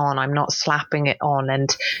caked on. I'm not slapping it on,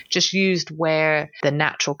 and just used where the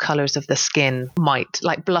natural colors of the skin might,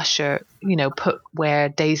 like blusher, you know, put where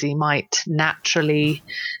Daisy might naturally,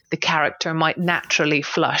 the character might naturally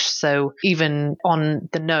flush. So even on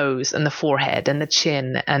the nose and the forehead and the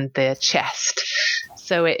chin and the chest.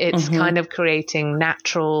 So it's kind of creating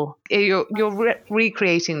natural, you're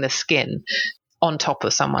recreating the skin on top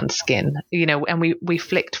of someone's skin, you know, and we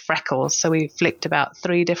flicked freckles. So we flicked about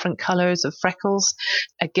 3 different colors of freckles,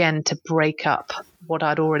 again, to break up what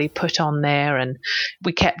I'd already put on there. And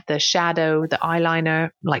we kept the shadow, the eyeliner,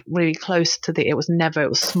 like really close to it was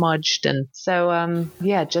smudged. And so,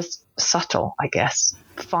 just subtle, I guess.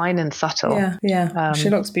 Fine and subtle. She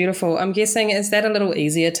looks beautiful. I'm guessing, is that a little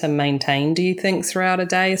easier to maintain, do you think, throughout a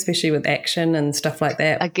day, especially with action and stuff like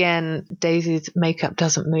that? Again, Daisy's makeup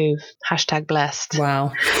doesn't move. #blessed.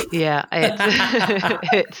 Wow. Yeah,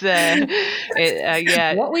 it's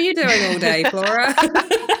What were you doing all day, Flora?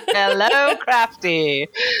 Hello, crafty.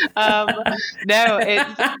 No,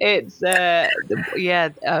 it's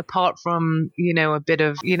apart from, you know, a bit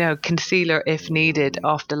of, you know, concealer if needed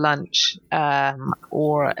after lunch,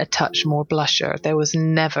 or a touch more blusher, there was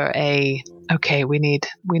never okay, we need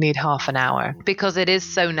half an hour, because it is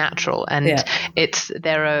so natural. And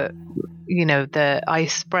I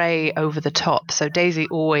spray over the top. So Daisy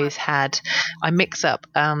always I mix up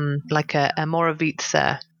like a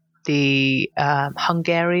Moravica, the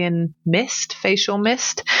Hungarian mist, facial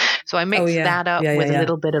mist. So I mix that up with a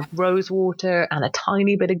little bit of rose water and a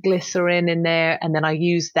tiny bit of glycerin in there, and then I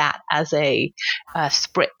use that as a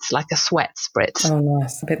spritz, like a sweat spritz. Oh,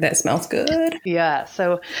 nice. I bet that smells good. Yeah,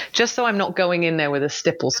 so just so I'm not going in there with a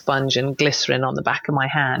stipple sponge and glycerin on the back of my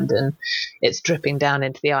hand and it's dripping down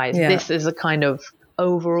into the eyes. This is a kind of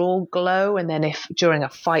overall glow, and then if during a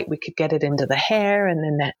fight we could get it into the hair, and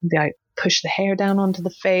then I push the hair down onto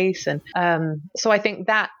the face. And so I think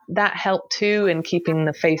that helped too in keeping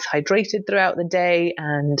the face hydrated throughout the day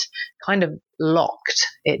and kind of locked.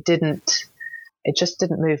 It just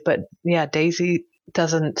didn't move. But yeah, Daisy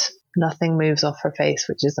nothing moves off her face,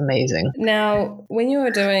 which is amazing. Now, when you were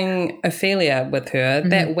doing Ophelia with her,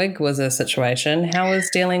 that wig was a situation. How was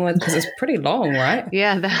dealing with, because it's pretty long, right?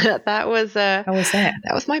 Yeah, that was how was that?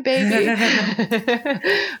 That was my baby.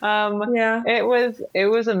 It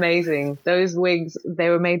was amazing. Those wigs, they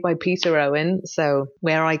were made by Peter Owen, so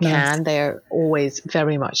where I can, they're always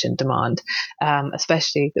very much in demand,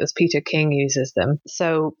 especially because Peter King uses them.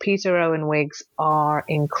 So Peter Owen wigs are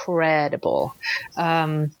incredible.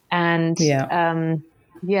 We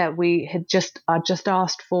had I just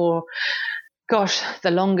asked for,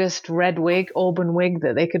 the longest red wig, auburn wig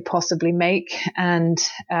that they could possibly make. And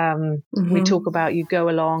we talk about, you go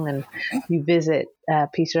along and you visit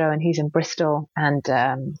Peter Owen, he's in Bristol, and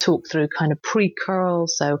talk through kind of pre-curl.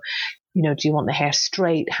 So, you know, do you want the hair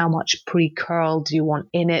straight? How much pre-curl do you want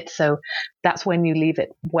in it? So that's when you leave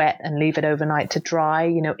it wet and leave it overnight to dry.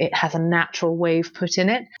 You know, it has a natural wave put in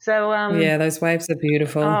it. So those waves are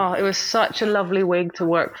beautiful. Oh, it was such a lovely wig to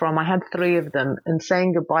work from. I had 3 of them, and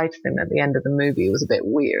saying goodbye to them at the end of the movie was a bit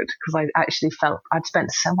weird, because I actually felt I'd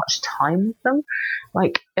spent so much time with them.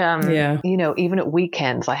 Like, you know, even at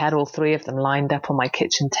weekends, I had all 3 of them lined up on my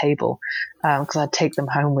kitchen table, because I'd take them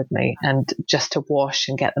home with me and just to wash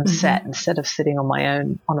and get them set instead of sitting on my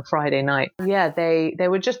own on a Friday night. Yeah, they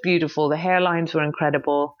were just beautiful. The hair hairlines were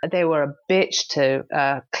incredible. They were a bitch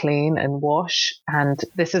to clean and wash. And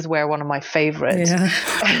this is where one of my favorite,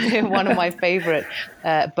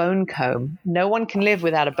 bone comb. No one can live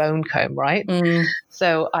without a bone comb, right?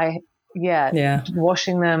 So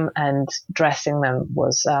washing them and dressing them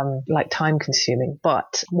was like time consuming,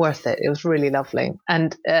 but worth it. It was really lovely.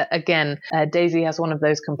 And again, Daisy has one of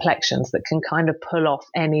those complexions that can kind of pull off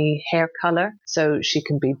any hair color. So she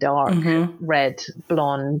can be dark, red,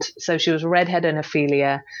 blonde. So she was redhead in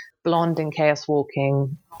Ophelia, blonde in Chaos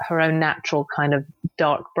Walking, her own natural kind of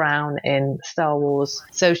dark brown in Star Wars.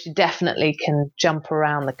 So she definitely can jump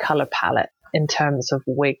around the color palette in terms of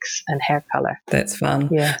wigs and hair color. That's fun.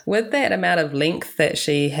 Yeah. With that amount of length that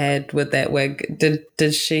she had with that wig,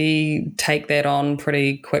 did she take that on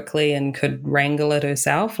pretty quickly and could wrangle it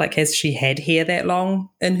herself? Like, has she had hair that long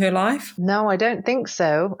in her life? No, I don't think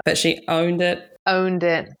so. But she owned it? Owned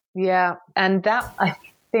it, yeah. And that, I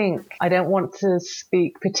think, I don't want to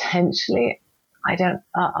speak potentially.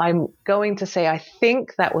 I'm going to say I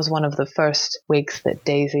think that was one of the first wigs that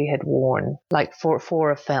Daisy had worn, like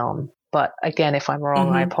for a film. But again, if I'm wrong,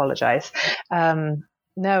 I apologize.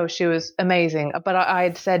 No, she was amazing. But I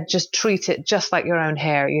had said, just treat it just like your own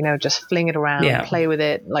hair, just fling it around, play with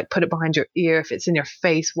it, like put it behind your ear. If it's in your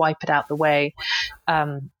face, wipe it out the way.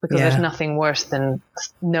 Because there's nothing worse than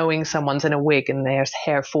knowing someone's in a wig and there's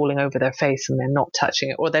hair falling over their face and they're not touching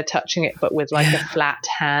it, or they're touching it, but with like a flat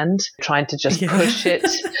hand, trying to just push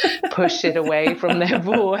it away from their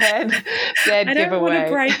forehead. Dead I giveaway. don't want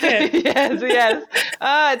to break it. Yes.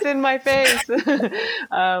 It's in my face.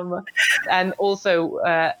 And also,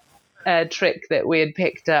 a trick that we had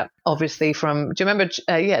picked up, obviously from, do you remember?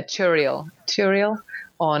 Turiel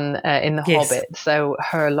on in the Hobbit. So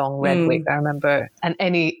her long red wig, I remember, and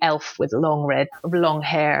any elf with long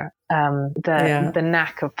hair. The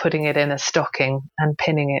knack of putting it in a stocking and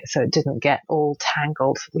pinning it so it didn't get all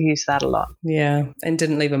tangled. We used that a lot. Yeah, and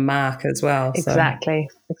didn't leave a mark as well. Exactly.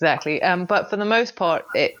 But for the most part,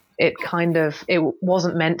 it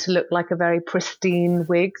wasn't meant to look like a very pristine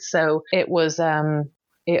wig. So it was,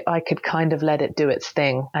 I could kind of let it do its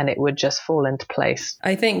thing and it would just fall into place.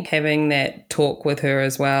 I think having that talk with her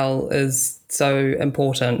as well is so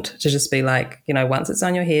important, to just be like, once it's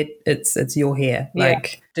on your head, it's your hair.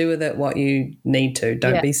 Like, do with it what you need to.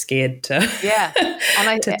 Don't be scared to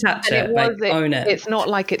to touch it. Own it. It's not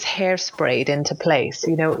like it's hairsprayed into place.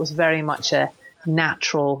 It was very much a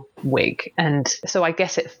natural wig, and so I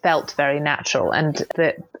guess it felt very natural. And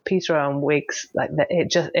the Peter Owen wigs, like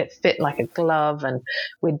it fit like a glove, and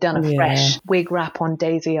we'd done a fresh wig wrap on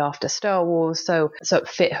Daisy after Star Wars, so it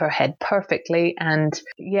fit her head perfectly. And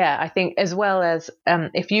I think, as well as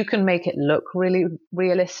if you can make it look really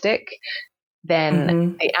realistic,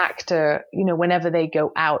 then the actor, whenever they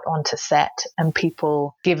go out onto set and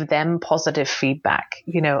people give them positive feedback,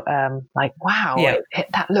 like, wow,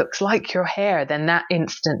 that looks like your hair, then that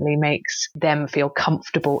instantly makes them feel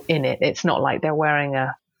comfortable in it. It's not like they're wearing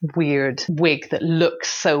a weird wig that looks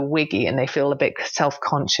so wiggy and they feel a bit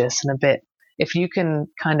self-conscious and a bit. If you can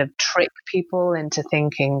kind of trick people into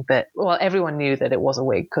thinking that, well, everyone knew that it was a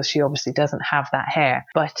wig because she obviously doesn't have that hair.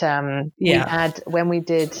 But we had, when we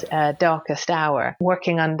did Darkest Hour,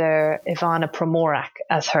 working under Ivana Primorac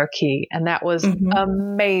as her key, and that was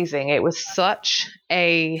amazing. It was such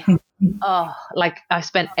a like I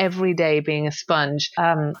spent every day being a sponge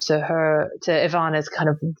to Ivana's kind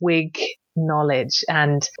of wig knowledge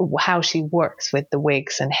and how she works with the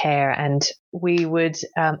wigs and hair. And we would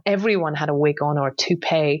everyone had a wig on or a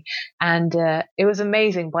toupee, and it was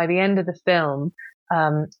amazing. By the end of the film,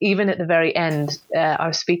 even at the very end, I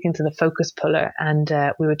was speaking to the focus puller, and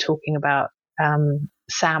we were talking about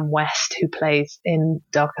Sam West, who plays in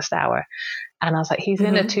Darkest Hour. And I was like, he's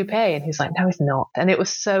in a toupee. And he's like, no, he's not. And it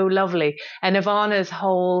was so lovely. And Ivana's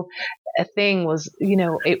whole thing was,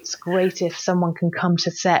 it's great if someone can come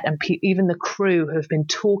to set and even the crew who have been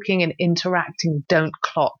talking and interacting don't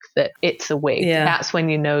clock that it's a wig. That's when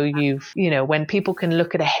when people can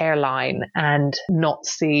look at a hairline and not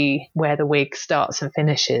see where the wig starts and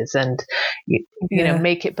finishes, and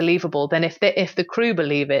make it believable. Then if the crew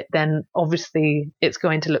believe it, then obviously it's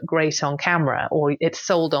going to look great on camera, or it's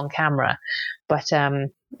sold on camera. But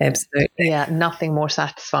absolutely, nothing more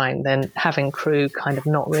satisfying than having crew kind of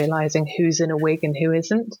not realizing who's in a wig and who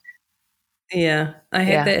isn't. Yeah, I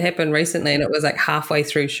had that happen recently, and it was like halfway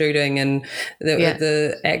through shooting, and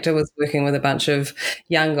the actor was working with a bunch of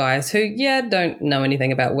young guys who, don't know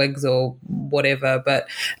anything about wigs or whatever, but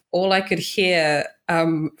all I could hear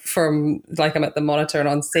from, like, I'm at the monitor and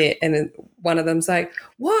on set, and one of them's like,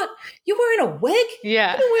 "What? You're wearing a wig?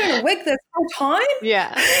 Yeah. You've been wearing a wig this whole time?"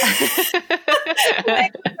 Yeah.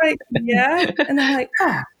 Like, yeah. And they're like, "Oh,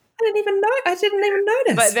 I didn't even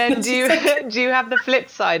notice." But then do you have the flip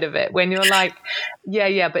side of it when you're like,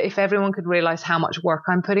 yeah, but if everyone could realize how much work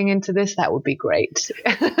I'm putting into this, that would be great.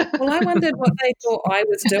 Well, I wondered what they thought I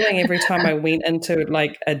was doing every time I went into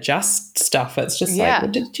like adjust stuff. It's just like,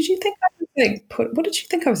 well, did you think I was what did you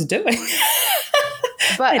think I was doing?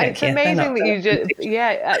 But it's amazing that you just,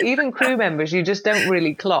 even crew members, you just don't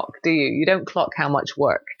really clock, do you? You don't clock how much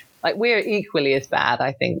work. Like, we're equally as bad,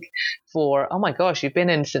 I think, for, oh my gosh, you've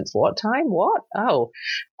been in since what time? What? Oh,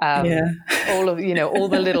 all of, all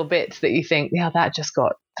the little bits that you think, yeah, that just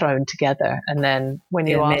got thrown together. And then when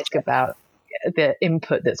you ask about the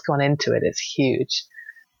input that's gone into it, it's huge.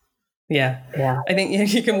 Yeah. Yeah. I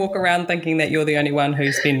think you can walk around thinking that you're the only one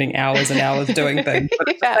who's spending hours and hours doing things. But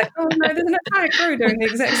it's like, oh no, there's an entire crew doing the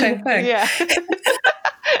exact same thing. Yeah.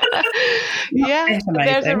 Yeah,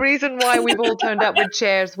 there's a reason why we've all turned up with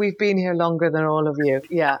chairs. We've been here longer than all of you.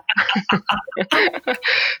 Yeah.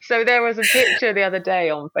 So there was a picture the other day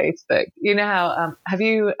on Facebook. You know how, have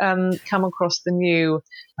you come across the new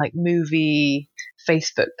movie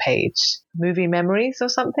Facebook page, Movie Memories or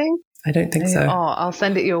something? I don't think so. Oh, I'll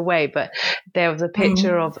send it your way. But there was a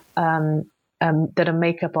picture of that a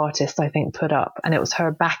makeup artist, I think, put up, and it was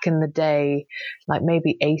her back in the day, like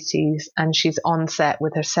maybe 80s, and she's on set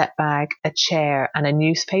with her set bag, a chair, and a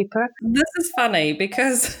newspaper. This is funny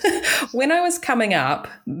because when I was coming up,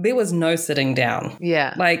 there was no sitting down.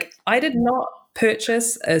 Yeah. Like, I did not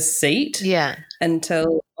purchase a seat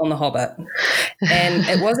until on The Hobbit. And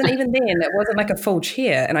it wasn't even then, it wasn't like a full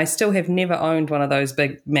chair. And I still have never owned one of those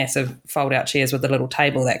big, massive fold-out chairs with the little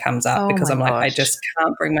table that comes up because I'm like, I just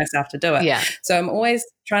can't bring myself to do it. Yeah. So I'm always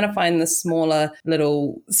trying to find the smaller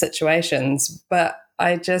little situations. But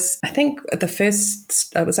I think the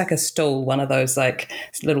first, it was like a stool, one of those like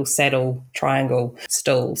little saddle triangle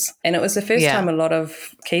stools. And it was the first time a lot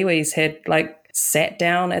of Kiwis had like sat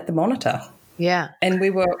down at the monitor. Yeah. And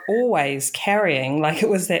we were always carrying, like, it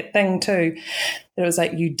was that thing too, that it was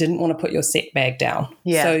like you didn't want to put your set bag down.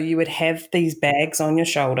 Yeah. So you would have these bags on your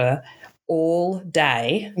shoulder all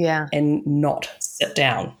day and not sit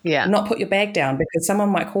down. Yeah. Not put your bag down because someone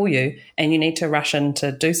might call you and you need to rush in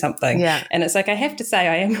to do something. Yeah. And it's like, I have to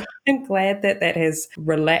say, I'm glad that has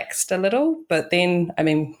relaxed a little. But then, I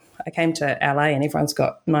mean, I came to LA and everyone's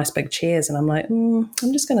got nice big chairs and I'm like, I'm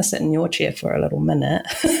just going to sit in your chair for a little minute.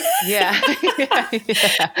 Yeah.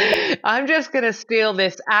 I'm just going to steal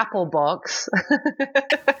this apple box.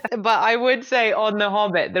 But I would say on The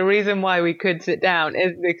Hobbit, the reason why we could sit down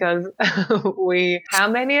is because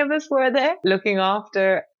how many of us were there looking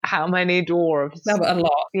after how many dwarves? No, but a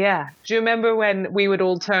lot. Yeah. Do you remember when we would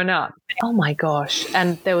all turn up? Oh my gosh.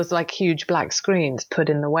 And there was like huge black screens put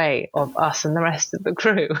in the way of us and the rest of the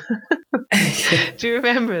crew. Do you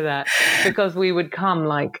remember that? Because we would come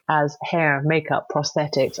like as hair, makeup,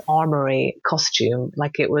 prosthetics, armory, costume,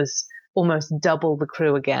 like it was almost double the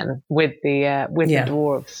crew again with the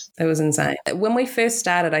dwarves. It was insane. When we first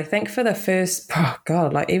started, I think for the first,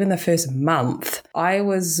 even the first month, I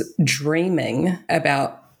was dreaming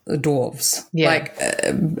about the dwarves,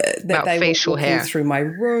 that they facial were walking hair through my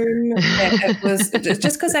room. It was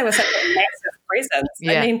just because they were such a massive presence.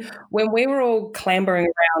 I mean, when we were all clambering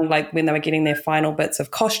around, like when they were getting their final bits of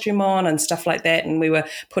costume on and stuff like that, and we were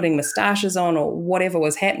putting moustaches on or whatever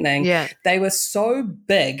was happening, they were so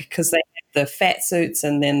big because they had the fat suits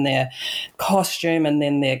and then their costume and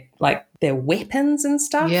then their weapons and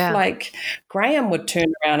stuff. Like Graham would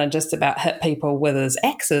turn around and just about hit people with his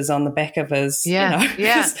axes on the back of his,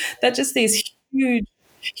 they're just these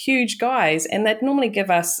huge guys, and they'd normally give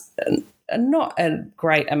us not a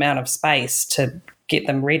great amount of space to get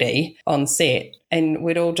them ready on set, and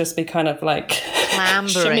we'd all just be kind of like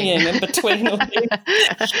shimmying in between all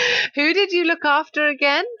these. Who did you look after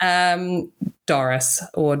again? Doris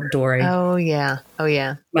or Dory. Oh yeah.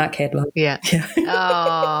 Mark Hadlow. Yeah.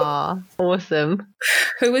 Oh, awesome.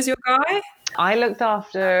 Who was your guy? I looked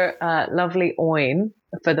after lovely Owen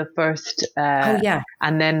for the first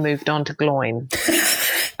and then moved on to Gloin.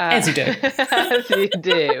 As you do. As you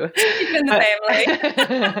do. In the family.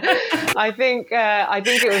 I think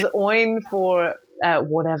it was Owen for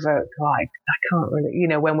whatever. God, I can't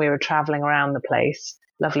really. When we were traveling around the place.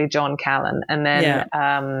 Lovely John Callan, and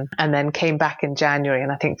then came back in January,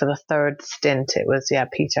 and I think for the third stint it was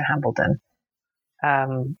Peter Hambledon.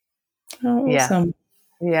 Awesome.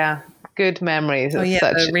 Yeah, good memories.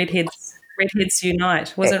 The Redheads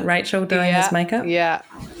Unite. Wasn't Rachel doing his makeup? Yeah,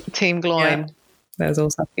 Team Gloin. That was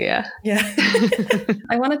awesome. Yeah.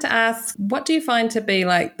 I wanted to ask, what do you find to be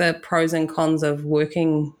like the pros and cons of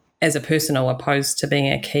working as a personal opposed to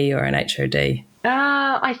being a key or an HOD?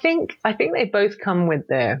 I think they both come with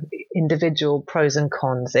their individual pros and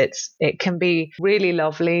cons. It can be really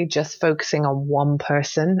lovely just focusing on one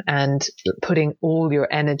person and putting all your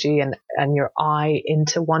energy and your eye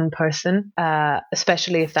into one person,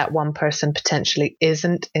 especially if that one person potentially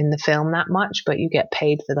isn't in the film that much, but you get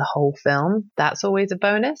paid for the whole film. That's always a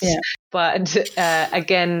bonus. Yeah. But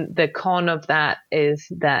again, the con of that is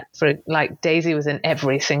that, for like, Daisy was in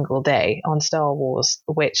every single day on Star Wars,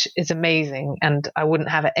 which is amazing, and I wouldn't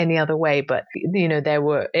have it any other way. But you know,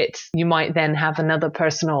 you might then have another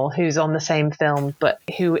personal who's on the same film, but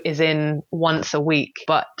who is in once a week,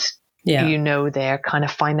 but you know, they're kind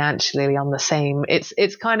of financially on the same.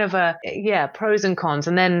 It's kind of pros and cons.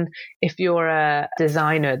 And then if you're a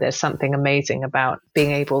designer, there's something amazing about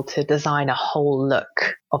being able to design a whole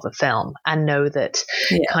look of a film and know that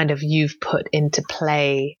kind of you've put into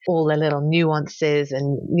play all the little nuances,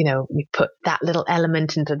 and you know, you put that little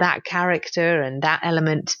element into that character and that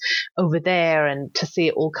element over there, and to see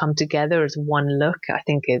it all come together as one look, I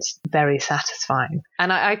think is very satisfying.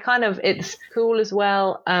 And I kind of, it's cool as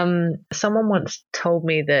well. Someone once told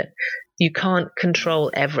me that you can't control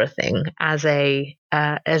everything as a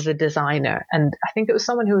designer, and I think it was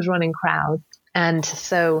someone who was running crowd. And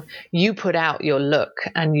so you put out your look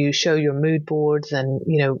and you show your mood boards and,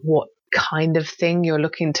 you know, what kind of thing you're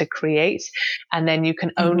looking to create. And then you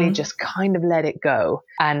can only just kind of let it go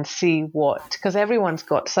and see because everyone's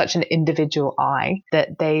got such an individual eye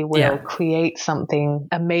that they will create something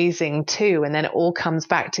amazing too. And then it all comes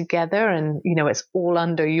back together and, you know, it's all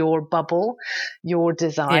under your bubble, your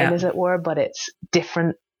design, as it were, but it's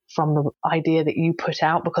different from the idea that you put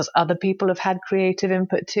out because other people have had creative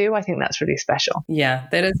input too. I think that's really special. Yeah,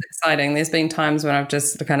 that is exciting. There's been times when I've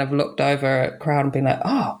just kind of looked over a crowd and been like,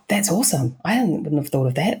 oh, that's awesome. I wouldn't have thought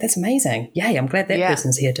of that. That's amazing. Yay, I'm glad that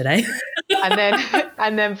person's here today.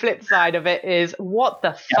 and then flip side of it is, what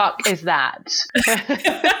the fuck is that?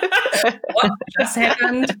 What just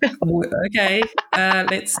happened? Okay,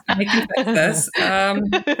 let's make it fix this.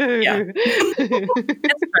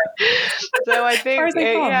 So I think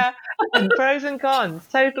pros and cons,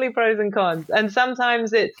 totally pros and cons. And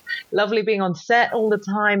sometimes it's lovely being on set all the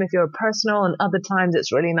time if you're a personal, and other times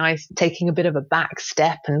it's really nice taking a bit of a back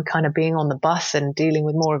step and kind of being on the bus and dealing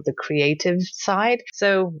with more of the creative side.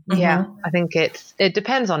 So I think it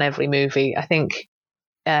depends on every movie. I think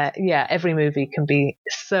every movie can be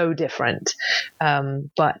so different,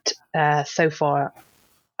 but so far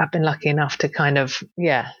I've been lucky enough to kind of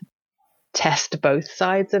test both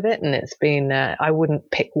sides of it, and it's been I wouldn't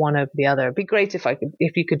pick one over the other. It'd be great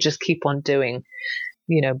if you could just keep on doing,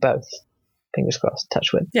 you know, both. Fingers crossed,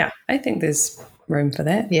 touch wood. Yeah, I think there's room for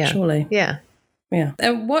that. Surely. Yeah.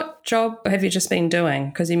 And what job have you just been doing?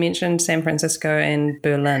 Because you mentioned San Francisco and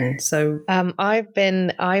Berlin. So I'm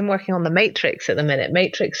working on The Matrix at the minute,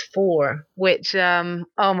 Matrix 4, which oh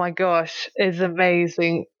my gosh, is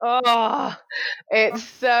amazing. Oh, it's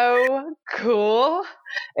so cool.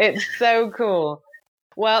 It's so cool.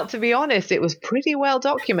 Well, to be honest, it was pretty well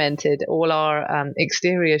documented, all our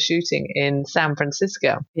exterior shooting in San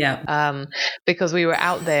Francisco. Yeah. Because we were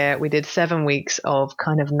out there, we did 7 weeks of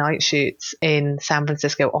kind of night shoots in San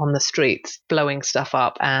Francisco on the streets, blowing stuff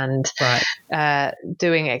up and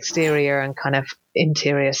doing exterior and kind of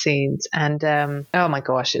interior scenes. And oh my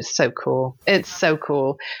gosh, it's so cool. It's so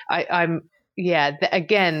cool.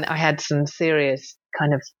 Again, I had some serious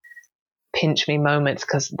kind of pinch me moments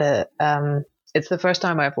because it's the first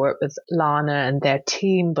time I've worked with Lana and their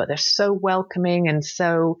team, but they're so welcoming, and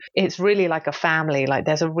so it's really like a family. Like,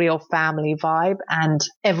 there's a real family vibe and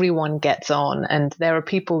everyone gets on, and there are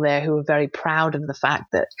people there who are very proud of the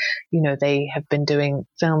fact that, you know, they have been doing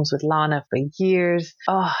films with Lana for years.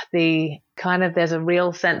 There's a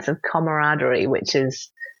real sense of camaraderie, which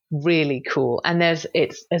is really cool. And there's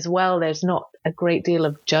not a great deal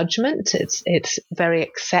of judgment. It's very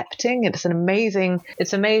accepting. It's an amazing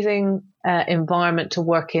environment to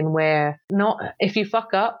work in, where if you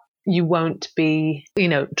fuck up, you won't be, you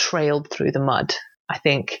know, trailed through the mud, I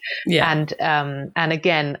think. Yeah. And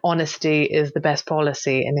again, honesty is the best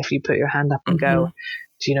policy. And if you put your hand up and go,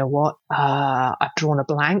 do you know what? I've drawn a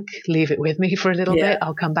blank. Leave it with me for a little bit.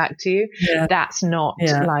 I'll come back to you. Yeah. That's not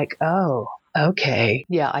like, oh, okay.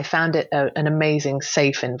 Yeah, I found it an amazing,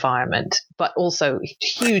 safe environment, but also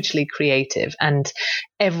hugely creative and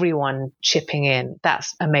everyone chipping in.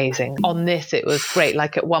 That's amazing. On this, it was great.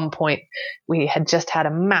 Like at one point, we had just had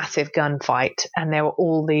a massive gunfight and there were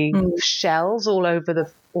all the shells all over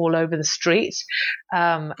the street.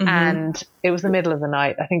 And it was the middle of the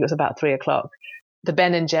night. I think it was about 3:00. The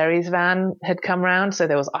Ben and Jerry's van had come round, so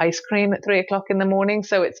there was ice cream at 3:00 in the morning.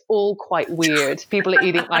 So it's all quite weird. People are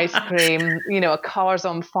eating ice cream, a car's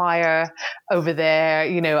on fire over there,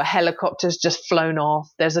 a helicopter's just flown off.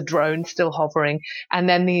 There's a drone still hovering. And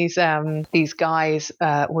then these guys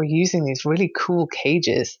were using these really cool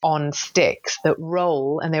cages on sticks that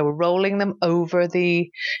roll, and they were rolling them over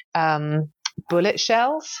the bullet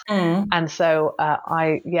shells. And so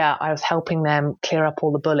I was helping them clear up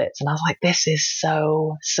all the bullets, and I was like, this is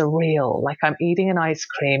so surreal. Like, I'm eating an ice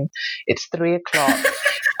cream, it's 3:00,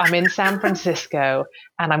 I'm in San Francisco,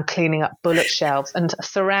 and I'm cleaning up bullet shells and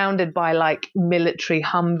surrounded by like military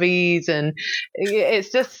Humvees, and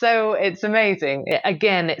it's amazing.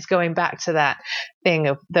 Again, it's going back to that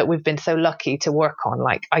thing that we've been so lucky to work on,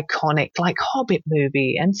 like iconic, like Hobbit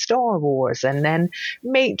movie and Star Wars and then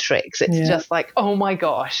Matrix. It's just like, oh my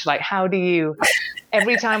gosh, like how do you,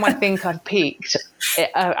 every time I think I've peaked,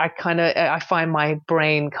 I find my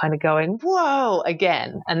brain kind of going, whoa,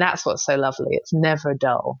 again. And that's what's so lovely. It's never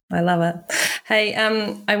dull. I love it. Hey,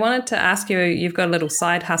 I wanted to ask you, you've got a little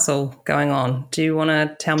side hustle going on. Do you want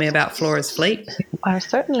to tell me about Flora's Fleet?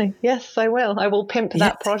 Certainly. Yes, I will. I will pimp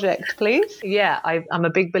that project, please. Yeah, I'm a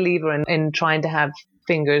big believer in trying to have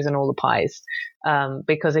fingers in all the pies,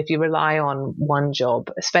 because if you rely on one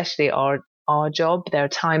job, especially our job, there are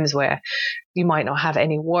times where you might not have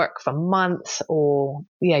any work for months, or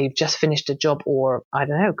you've just finished a job, or I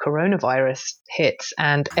don't know, coronavirus hits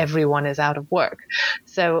and everyone is out of work.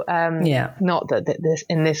 So not that this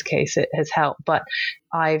in this case it has helped, but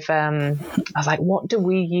I was like, what do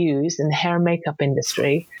we use in the hair and makeup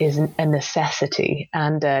industry is a necessity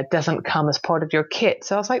and doesn't come as part of your kit.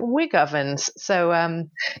 So I was like, wig ovens. So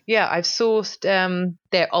I've sourced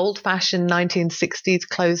their old-fashioned 1960s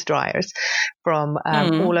clothes dryers from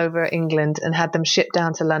all over England and had them shipped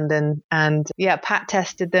down to London, and Pat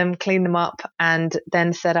tested them, cleaned them up, and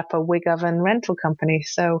then set up a wig oven rental company.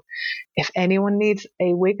 So if anyone needs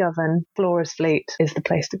a wig oven, Flora's Fleet is the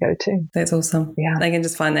place to go to. That's awesome. Yeah, they can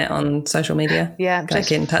just find that on social media. Yeah, just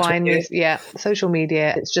get in touch find with you. me. Yeah, social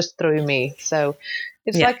media. It's just through me. So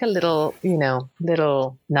it's like a little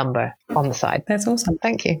number on the side. That's awesome.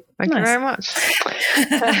 Thank you. Thank you very much.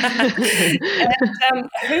 And,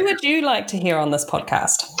 who would you like to hear on this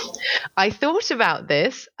podcast? I thought about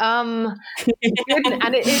this. And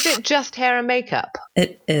is it just hair and makeup?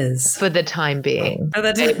 It is. For the time being. For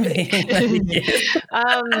the time being.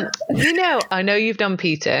 I know you've done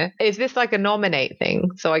Peter. Is this like a nominate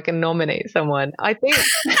thing so I can nominate someone? I think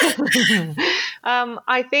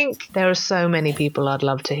I think there are so many people I'd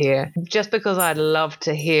love to hear, just because I'd love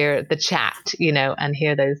to hear the chat, and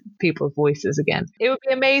hear those people's voices again. It would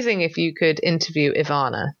be amazing if you could interview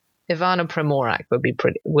Ivana Primorak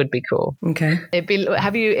would be cool. Okay.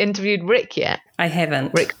 Have you interviewed Rick yet? I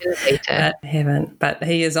haven't. Rick Innovator. I haven't, but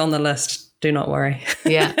he is on the list. Do not worry.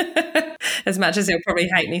 Yeah. As much as he'll probably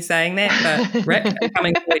hate me saying that, but Rick, I'm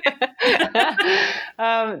coming for you.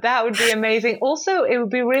 That would be amazing. Also, it would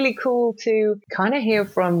be really cool to kind of hear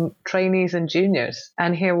from trainees and juniors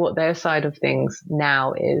and hear what their side of things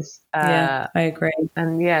now is. I agree.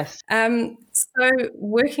 And yes. So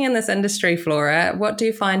working in this industry, Flora, what do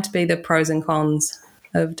you find to be the pros and cons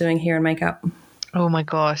of doing hair and makeup? Oh my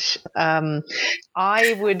gosh.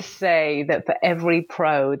 I would say that for every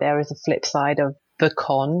pro, there is a flip side of the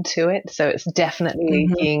con to it. So it's definitely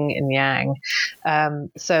yin and yang.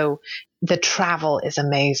 So the travel is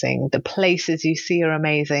amazing. The places you see are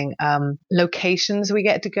amazing. Locations we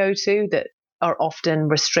get to go to that are often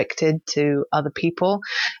restricted to other people.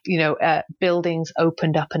 Buildings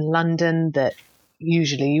opened up in London that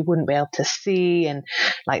usually you wouldn't be able to see, and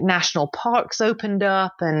like national parks opened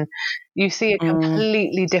up, and you see a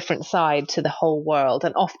completely different side to the whole world.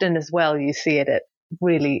 And often as well, you see it at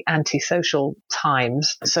really antisocial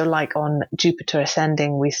times. So like on Jupiter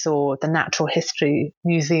Ascending, we saw the Natural History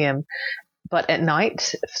Museum, but at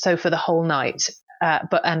night. So for the whole night,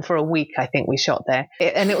 and for a week, I think we shot there.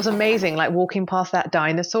 And it was amazing, like walking past that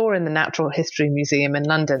dinosaur in the Natural History Museum in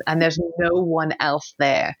London, and there's no one else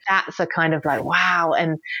there. That's a kind of like, wow.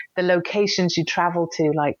 And the locations you travel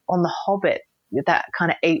to, like on The Hobbit, that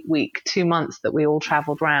kind of 8 week, 2 months that we all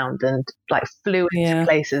traveled around and like flew into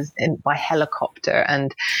places by helicopter.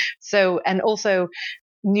 And so, and also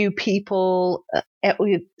new people.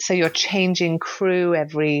 So you're changing crew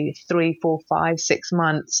every 3, 4, 5, 6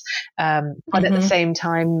 months. But at the same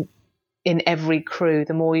time, in every crew,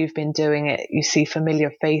 the more you've been doing it, you see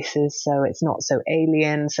familiar faces, so it's not so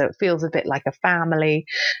alien, so it feels a bit like a family.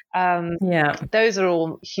 Those are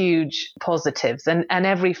all huge positives, and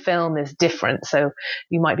every film is different. So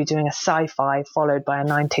you might be doing a sci-fi followed by a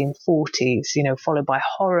 1940s, followed by a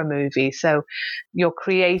horror movie. So you're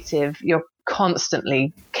creative, you're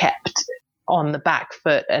constantly kept on the back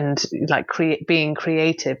foot and like being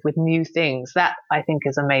creative with new things. That I think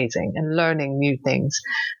is amazing, and learning new things.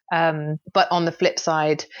 But on the flip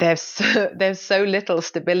side, there's so little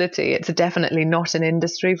stability. It's definitely not an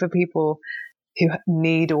industry for people who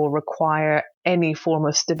need or require any form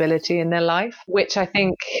of stability in their life, which I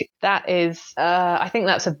think that is, I think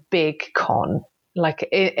that's a big con. Like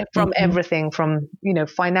from everything from,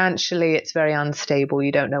 financially, it's very unstable.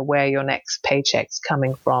 You don't know where your next paycheck's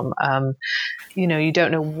coming from. You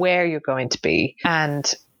don't know where you're going to be.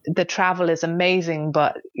 And the travel is amazing,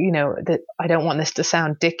 but, I don't want this to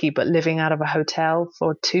sound dicky, but living out of a hotel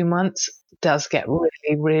for 2 months does get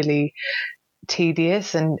really, really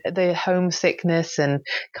tedious, and the homesickness and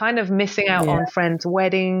kind of missing out on friends'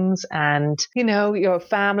 weddings and, your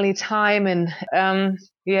family time. And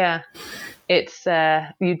it's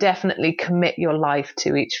you definitely commit your life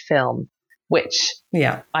to each film, which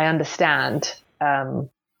I understand.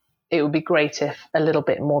 It would be great if a little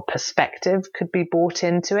bit more perspective could be brought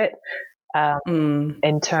into it,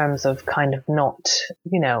 in terms of kind of not,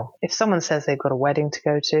 if someone says they've got a wedding to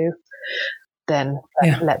go to, then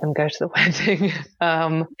let them go to the wedding.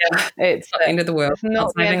 It's not the end of the world. It's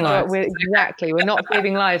not saving lives. Exactly. We're not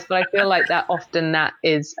saving lives, but I feel like that often that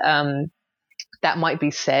is, that might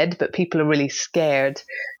be said, but people are really scared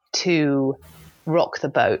to rock the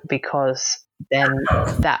boat, because then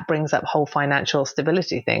that brings up whole financial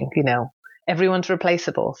stability thing. Everyone's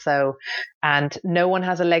replaceable. So, and no one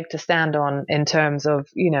has a leg to stand on in terms of,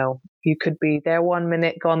 you could be there 1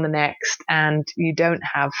 minute, gone the next, and you don't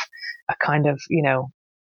have a kind of,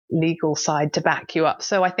 legal side to back you up.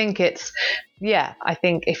 So I think I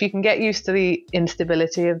think if you can get used to the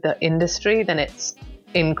instability of the industry, then it's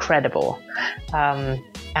incredible.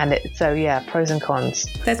 Pros and cons.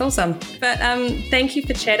 That's awesome. But thank you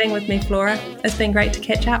for chatting with me, Flora. It's been great to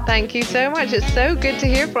catch up. Thank you so much. It's so good to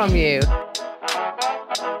hear from you.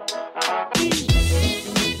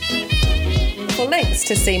 For links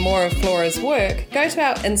to see more of Flora's work, go to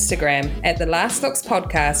our Instagram at The Last Looks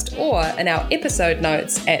Podcast, or in our episode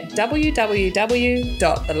notes at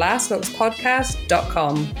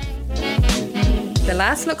www.thelastlookspodcast.com. The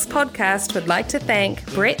Last Looks Podcast would like to thank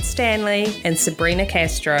Brett Stanley and Sabrina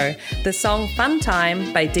Castro. The song Fun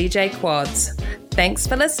Time by DJ Quads. Thanks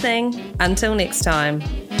for listening. Until next time.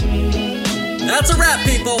 That's a wrap,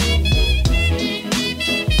 people.